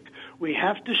realistic. We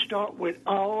have to start with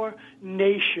our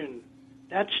nation.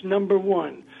 That's number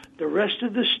one. The rest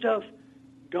of the stuff,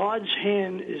 God's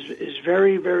hand is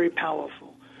very, very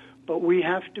powerful. But we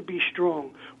have to be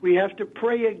strong. We have to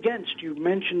pray against, you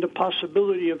mentioned the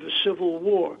possibility of a civil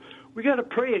war. We got to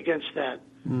pray against that.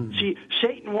 See,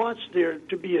 Satan wants there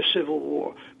to be a civil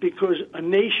war because a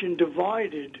nation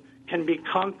divided can be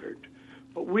conquered.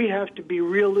 But we have to be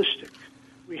realistic.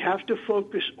 We have to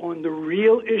focus on the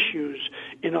real issues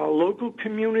in our local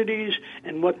communities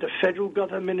and what the federal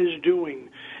government is doing.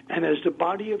 And as the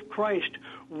body of Christ,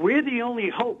 we're the only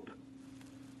hope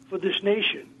for this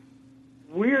nation.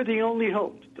 We're the only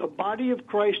hope. The body of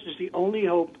Christ is the only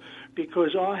hope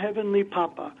because our Heavenly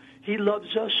Papa, He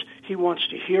loves us. He wants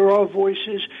to hear our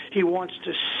voices. He wants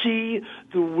to see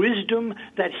the wisdom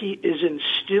that He is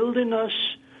instilled in us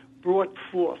brought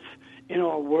forth in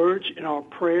our words, in our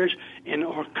prayers, in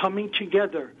our coming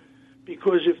together.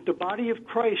 Because if the body of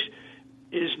Christ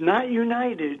is not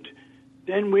united,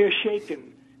 then we're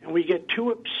shaken, and we get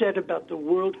too upset about the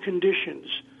world conditions.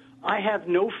 I have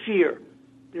no fear.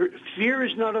 Fear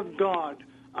is not of God.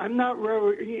 I'm not,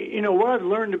 what I've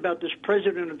learned about this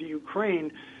president of the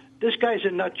Ukraine, this guy's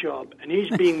a nut job, and he's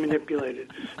being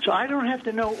manipulated. So I don't have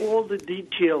to know all the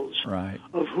details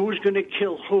of who's going to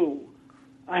kill who.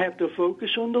 I have to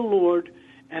focus on the Lord,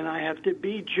 and I have to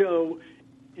be Joe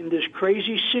in this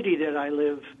crazy city that I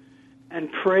live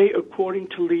and pray according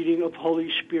to leading of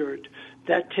Holy Spirit.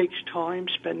 That takes time,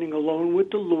 spending alone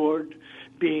with the Lord,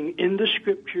 being in the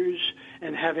Scriptures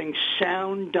and having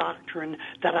sound doctrine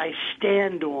that I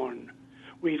stand on.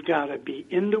 We've got to be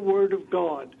in the Word of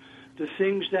God. The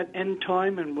things that end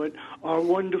time, and what our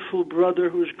wonderful brother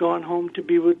who's gone home to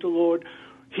be with the Lord,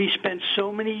 he spent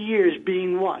so many years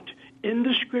being what? In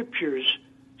the Scriptures,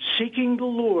 seeking the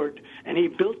Lord, and he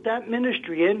built that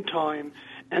ministry, End Time.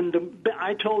 And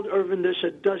I told Irvin this a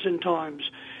dozen times.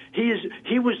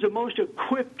 He was the most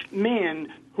equipped man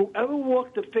who ever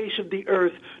walked the face of the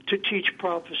earth to teach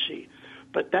prophecy.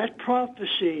 But that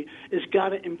prophecy has got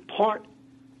to impart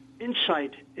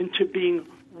insight into being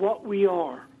what we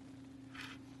are.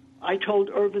 I told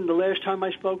Irvin the last time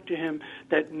I spoke to him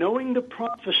that knowing the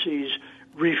prophecies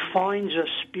refines us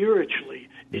spiritually.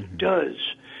 It does.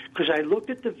 Because I look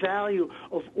at the value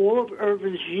of all of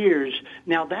Irvin's years.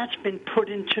 Now that's been put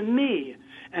into me,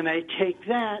 and I take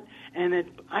that, and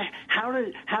how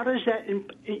does that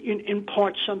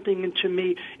impart something into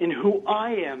me in who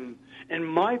I am and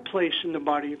my place in the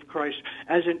body of Christ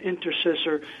as an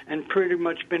intercessor, and pretty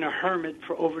much been a hermit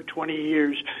for over 20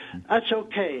 years. That's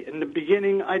okay. In the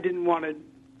beginning, I didn't want to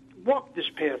walk this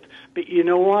path, but you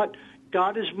know what?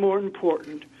 God is more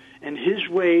important, and His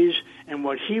ways and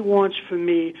what He wants for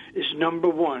me is number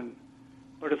one.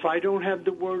 But if I don't have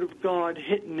the Word of God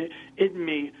hitting in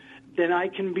me, then I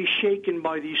can be shaken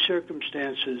by these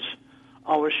circumstances.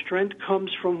 Our strength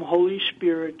comes from Holy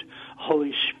Spirit.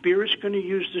 Holy Spirit's going to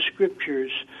use the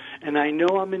Scriptures. And I know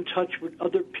I'm in touch with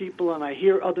other people, and I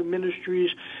hear other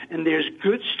ministries, and there's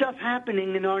good stuff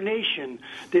happening in our nation.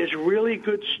 There's really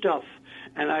good stuff.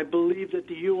 And I believe that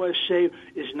the USA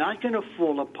is not going to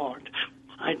fall apart.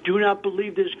 I do not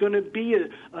believe there's going to be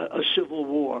a civil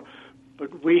war.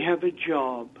 But we have a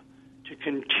job to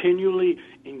continually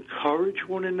encourage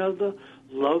one another,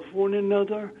 love one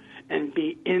another, and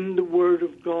be in the Word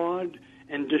of God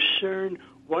and discern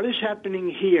what is happening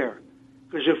here.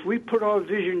 Because if we put our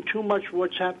vision too much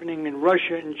what's happening in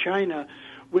Russia and China,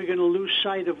 we're going to lose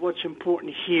sight of what's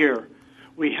important here.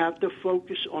 We have to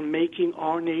focus on making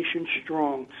our nation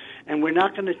strong. And we're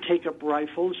not going to take up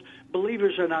rifles.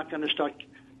 Believers are not going to start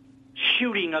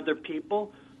shooting other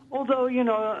people. Although, you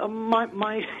know,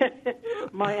 my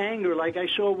anger, like I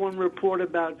saw one report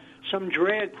about some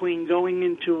drag queen going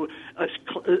into a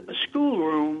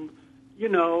schoolroom, you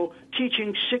know,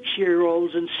 teaching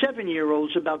 6-year-olds and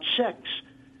 7-year-olds about sex.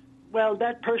 Well,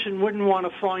 that person wouldn't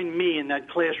want to find me in that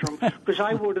classroom, because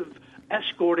I would have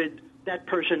escorted that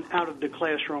person out of the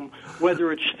classroom,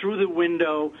 whether it's through the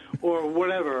window or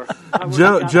whatever.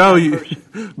 Joe,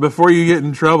 before you get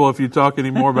in trouble if you talk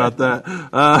any more about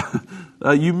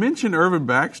that, you mentioned Irvin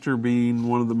Baxter being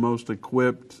one of the most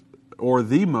equipped, or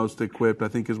the most equipped, I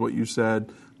think is what you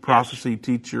said, prophecy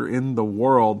teacher in the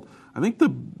world. I think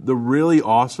the really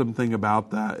awesome thing about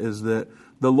that is that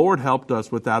the Lord helped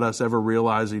us without us ever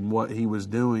realizing what He was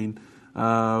doing,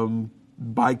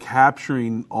 by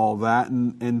capturing all that,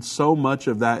 and so much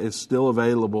of that is still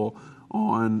available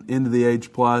on End of the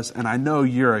Age Plus. And I know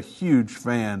you're a huge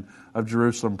fan of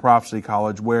Jerusalem Prophecy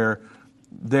College, where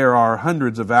there are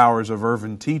hundreds of hours of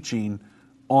Irvin teaching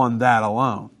on that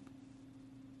alone.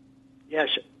 Yes,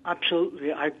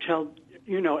 absolutely. I tell,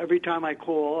 you know, every time I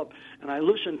call up and I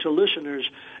listen to listeners,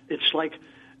 it's like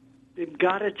they've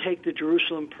got to take the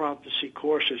Jerusalem Prophecy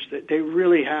courses. That they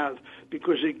really have,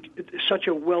 because it's such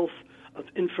a wealth of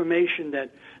information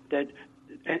that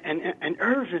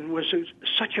Irvin was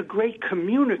such a great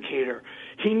communicator.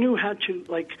 He knew how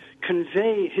to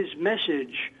convey his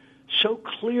message so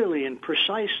clearly and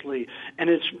precisely, and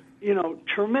it's, you know,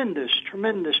 tremendous.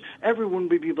 Everyone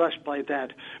would be blessed by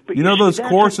that. But you know, those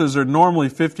courses are normally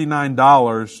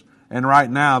 $59, and right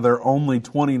now they're only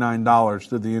 $29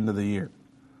 to the end of the year.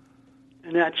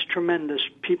 And that's tremendous.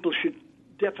 People should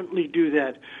definitely do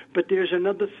that. But there's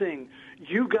another thing.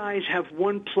 You guys have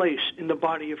one place in the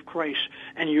body of Christ,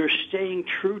 and you're staying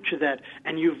true to that,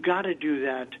 and you've got to do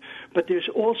that. But there's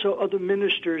also other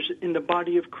ministers in the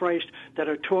body of Christ that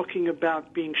are talking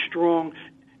about being strong,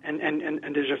 and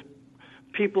there's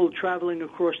people traveling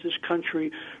across this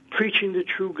country preaching the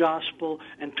true gospel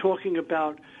and talking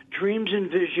about dreams and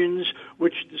visions,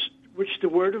 which the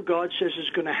Word of God says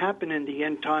is going to happen in the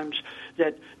end times,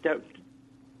 that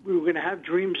we were going to have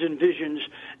dreams and visions.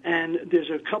 And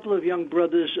there's a couple of young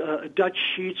brothers, Dutch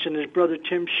Sheets and his brother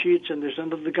Tim Sheets, and there's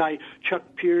another guy, Chuck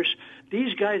Pierce.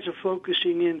 These guys are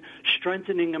focusing in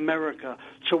strengthening America.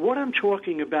 So what I'm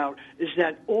talking about is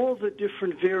that all the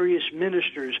different various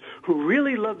ministers who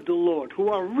really love the Lord, who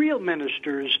are real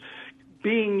ministers,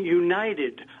 being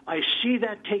united. I see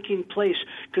that taking place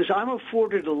because I'm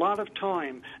afforded a lot of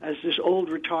time as this old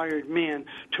retired man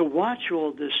to watch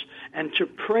all this and to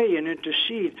pray and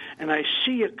intercede, and I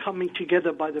see it coming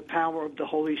together by the power of the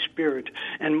Holy Spirit.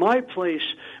 And my place,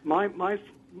 my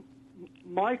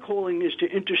calling is to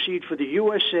intercede for the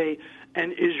USA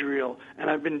and Israel, and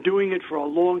I've been doing it for a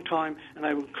long time, and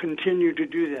I will continue to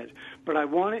do that. But I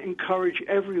want to encourage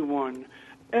everyone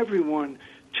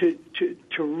to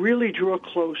really draw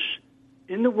close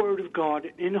in the Word of God,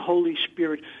 in Holy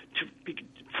Spirit,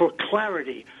 for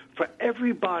clarity. For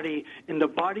everybody in the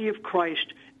body of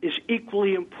Christ is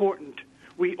equally important.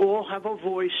 We all have a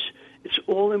voice. It's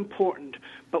all important.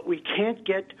 But we can't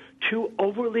get too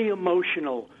overly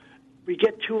emotional. We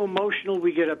get too emotional,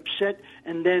 we get upset,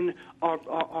 and then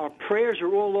our prayers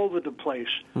are all over the place.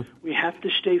 We have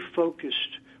to stay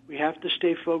focused. We have to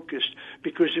stay focused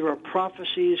because there are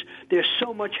prophecies. There's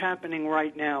so much happening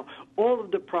right now. All of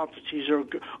the prophecies are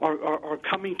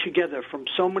coming together from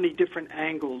so many different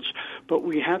angles. But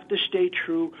we have to stay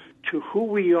true to who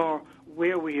we are,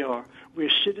 where we are.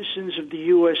 We're citizens of the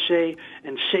USA,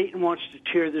 and Satan wants to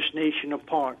tear this nation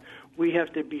apart. We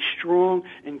have to be strong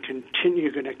and continue.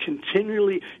 You're going to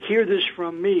continually hear this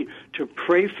from me, to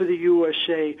pray for the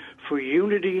USA, for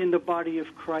unity in the body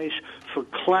of Christ, for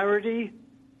clarity,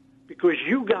 because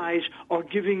you guys are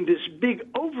giving this big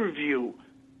overview,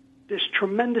 this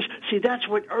tremendous... See, that's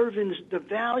what the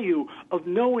value of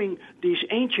knowing these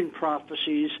ancient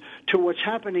prophecies to what's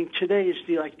happening today is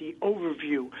the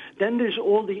overview. Then there's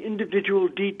all the individual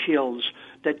details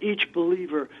that each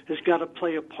believer has got to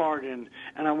play a part in.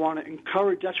 And I want to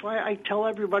encourage, that's why I tell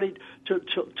everybody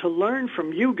to learn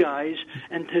from you guys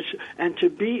and to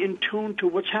be in tune to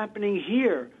what's happening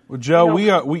here. Well, Joe,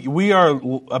 we are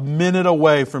a minute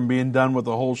away from being done with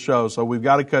the whole show, so we've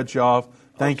got to cut you off.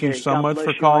 Thank you so much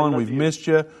for calling. We've missed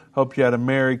you. Hope you had a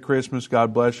Merry Christmas.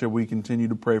 God bless you. We continue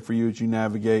to pray for you as you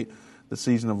navigate the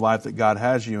season of life that God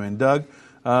has you in. Doug,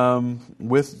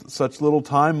 with such little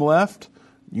time left,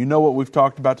 you know what we've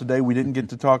talked about today. We didn't get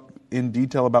to talk in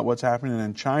detail about what's happening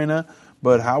in China,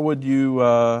 but how would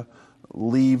you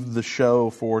leave the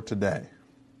show for today?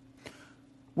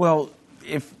 Well,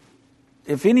 if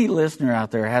any listener out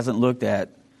there hasn't looked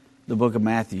at the book of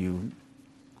Matthew,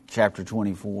 chapter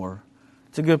 24,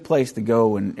 it's a good place to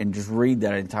go and just read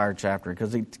that entire chapter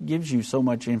because it gives you so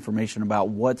much information about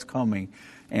what's coming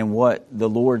and what the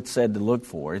Lord said to look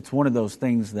for. It's one of those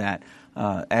things that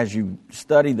as you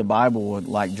study the Bible,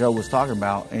 like Joe was talking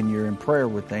about, and you're in prayer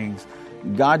with things,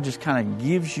 God just kind of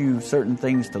gives you certain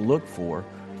things to look for,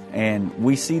 and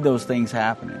we see those things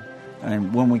happening.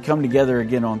 And when we come together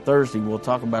again on Thursday, we'll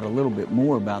talk about a little bit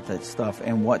more about that stuff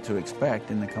and what to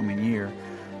expect in the coming year.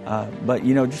 But,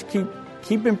 just keep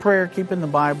in prayer, keep in the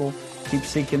Bible, keep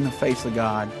seeking the face of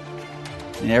God,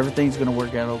 and everything's going to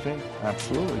work out okay.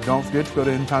 Absolutely. Don't forget to go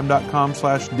to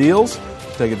endtime.com/deals.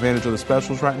 Take advantage of the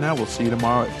specials right now. We'll see you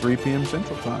tomorrow at 3 p.m.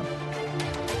 Central Time.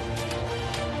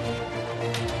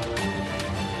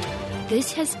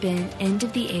 This has been End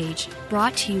of the Age,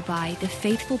 brought to you by the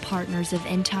faithful partners of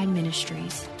End Time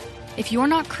Ministries. If you're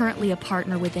not currently a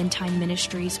partner with End Time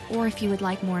Ministries, or if you would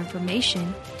like more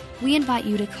information, we invite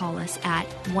you to call us at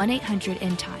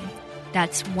 1-800-END-TIME.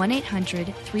 That's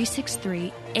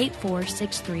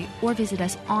 1-800-363-8463, or visit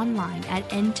us online at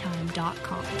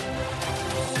endtime.com.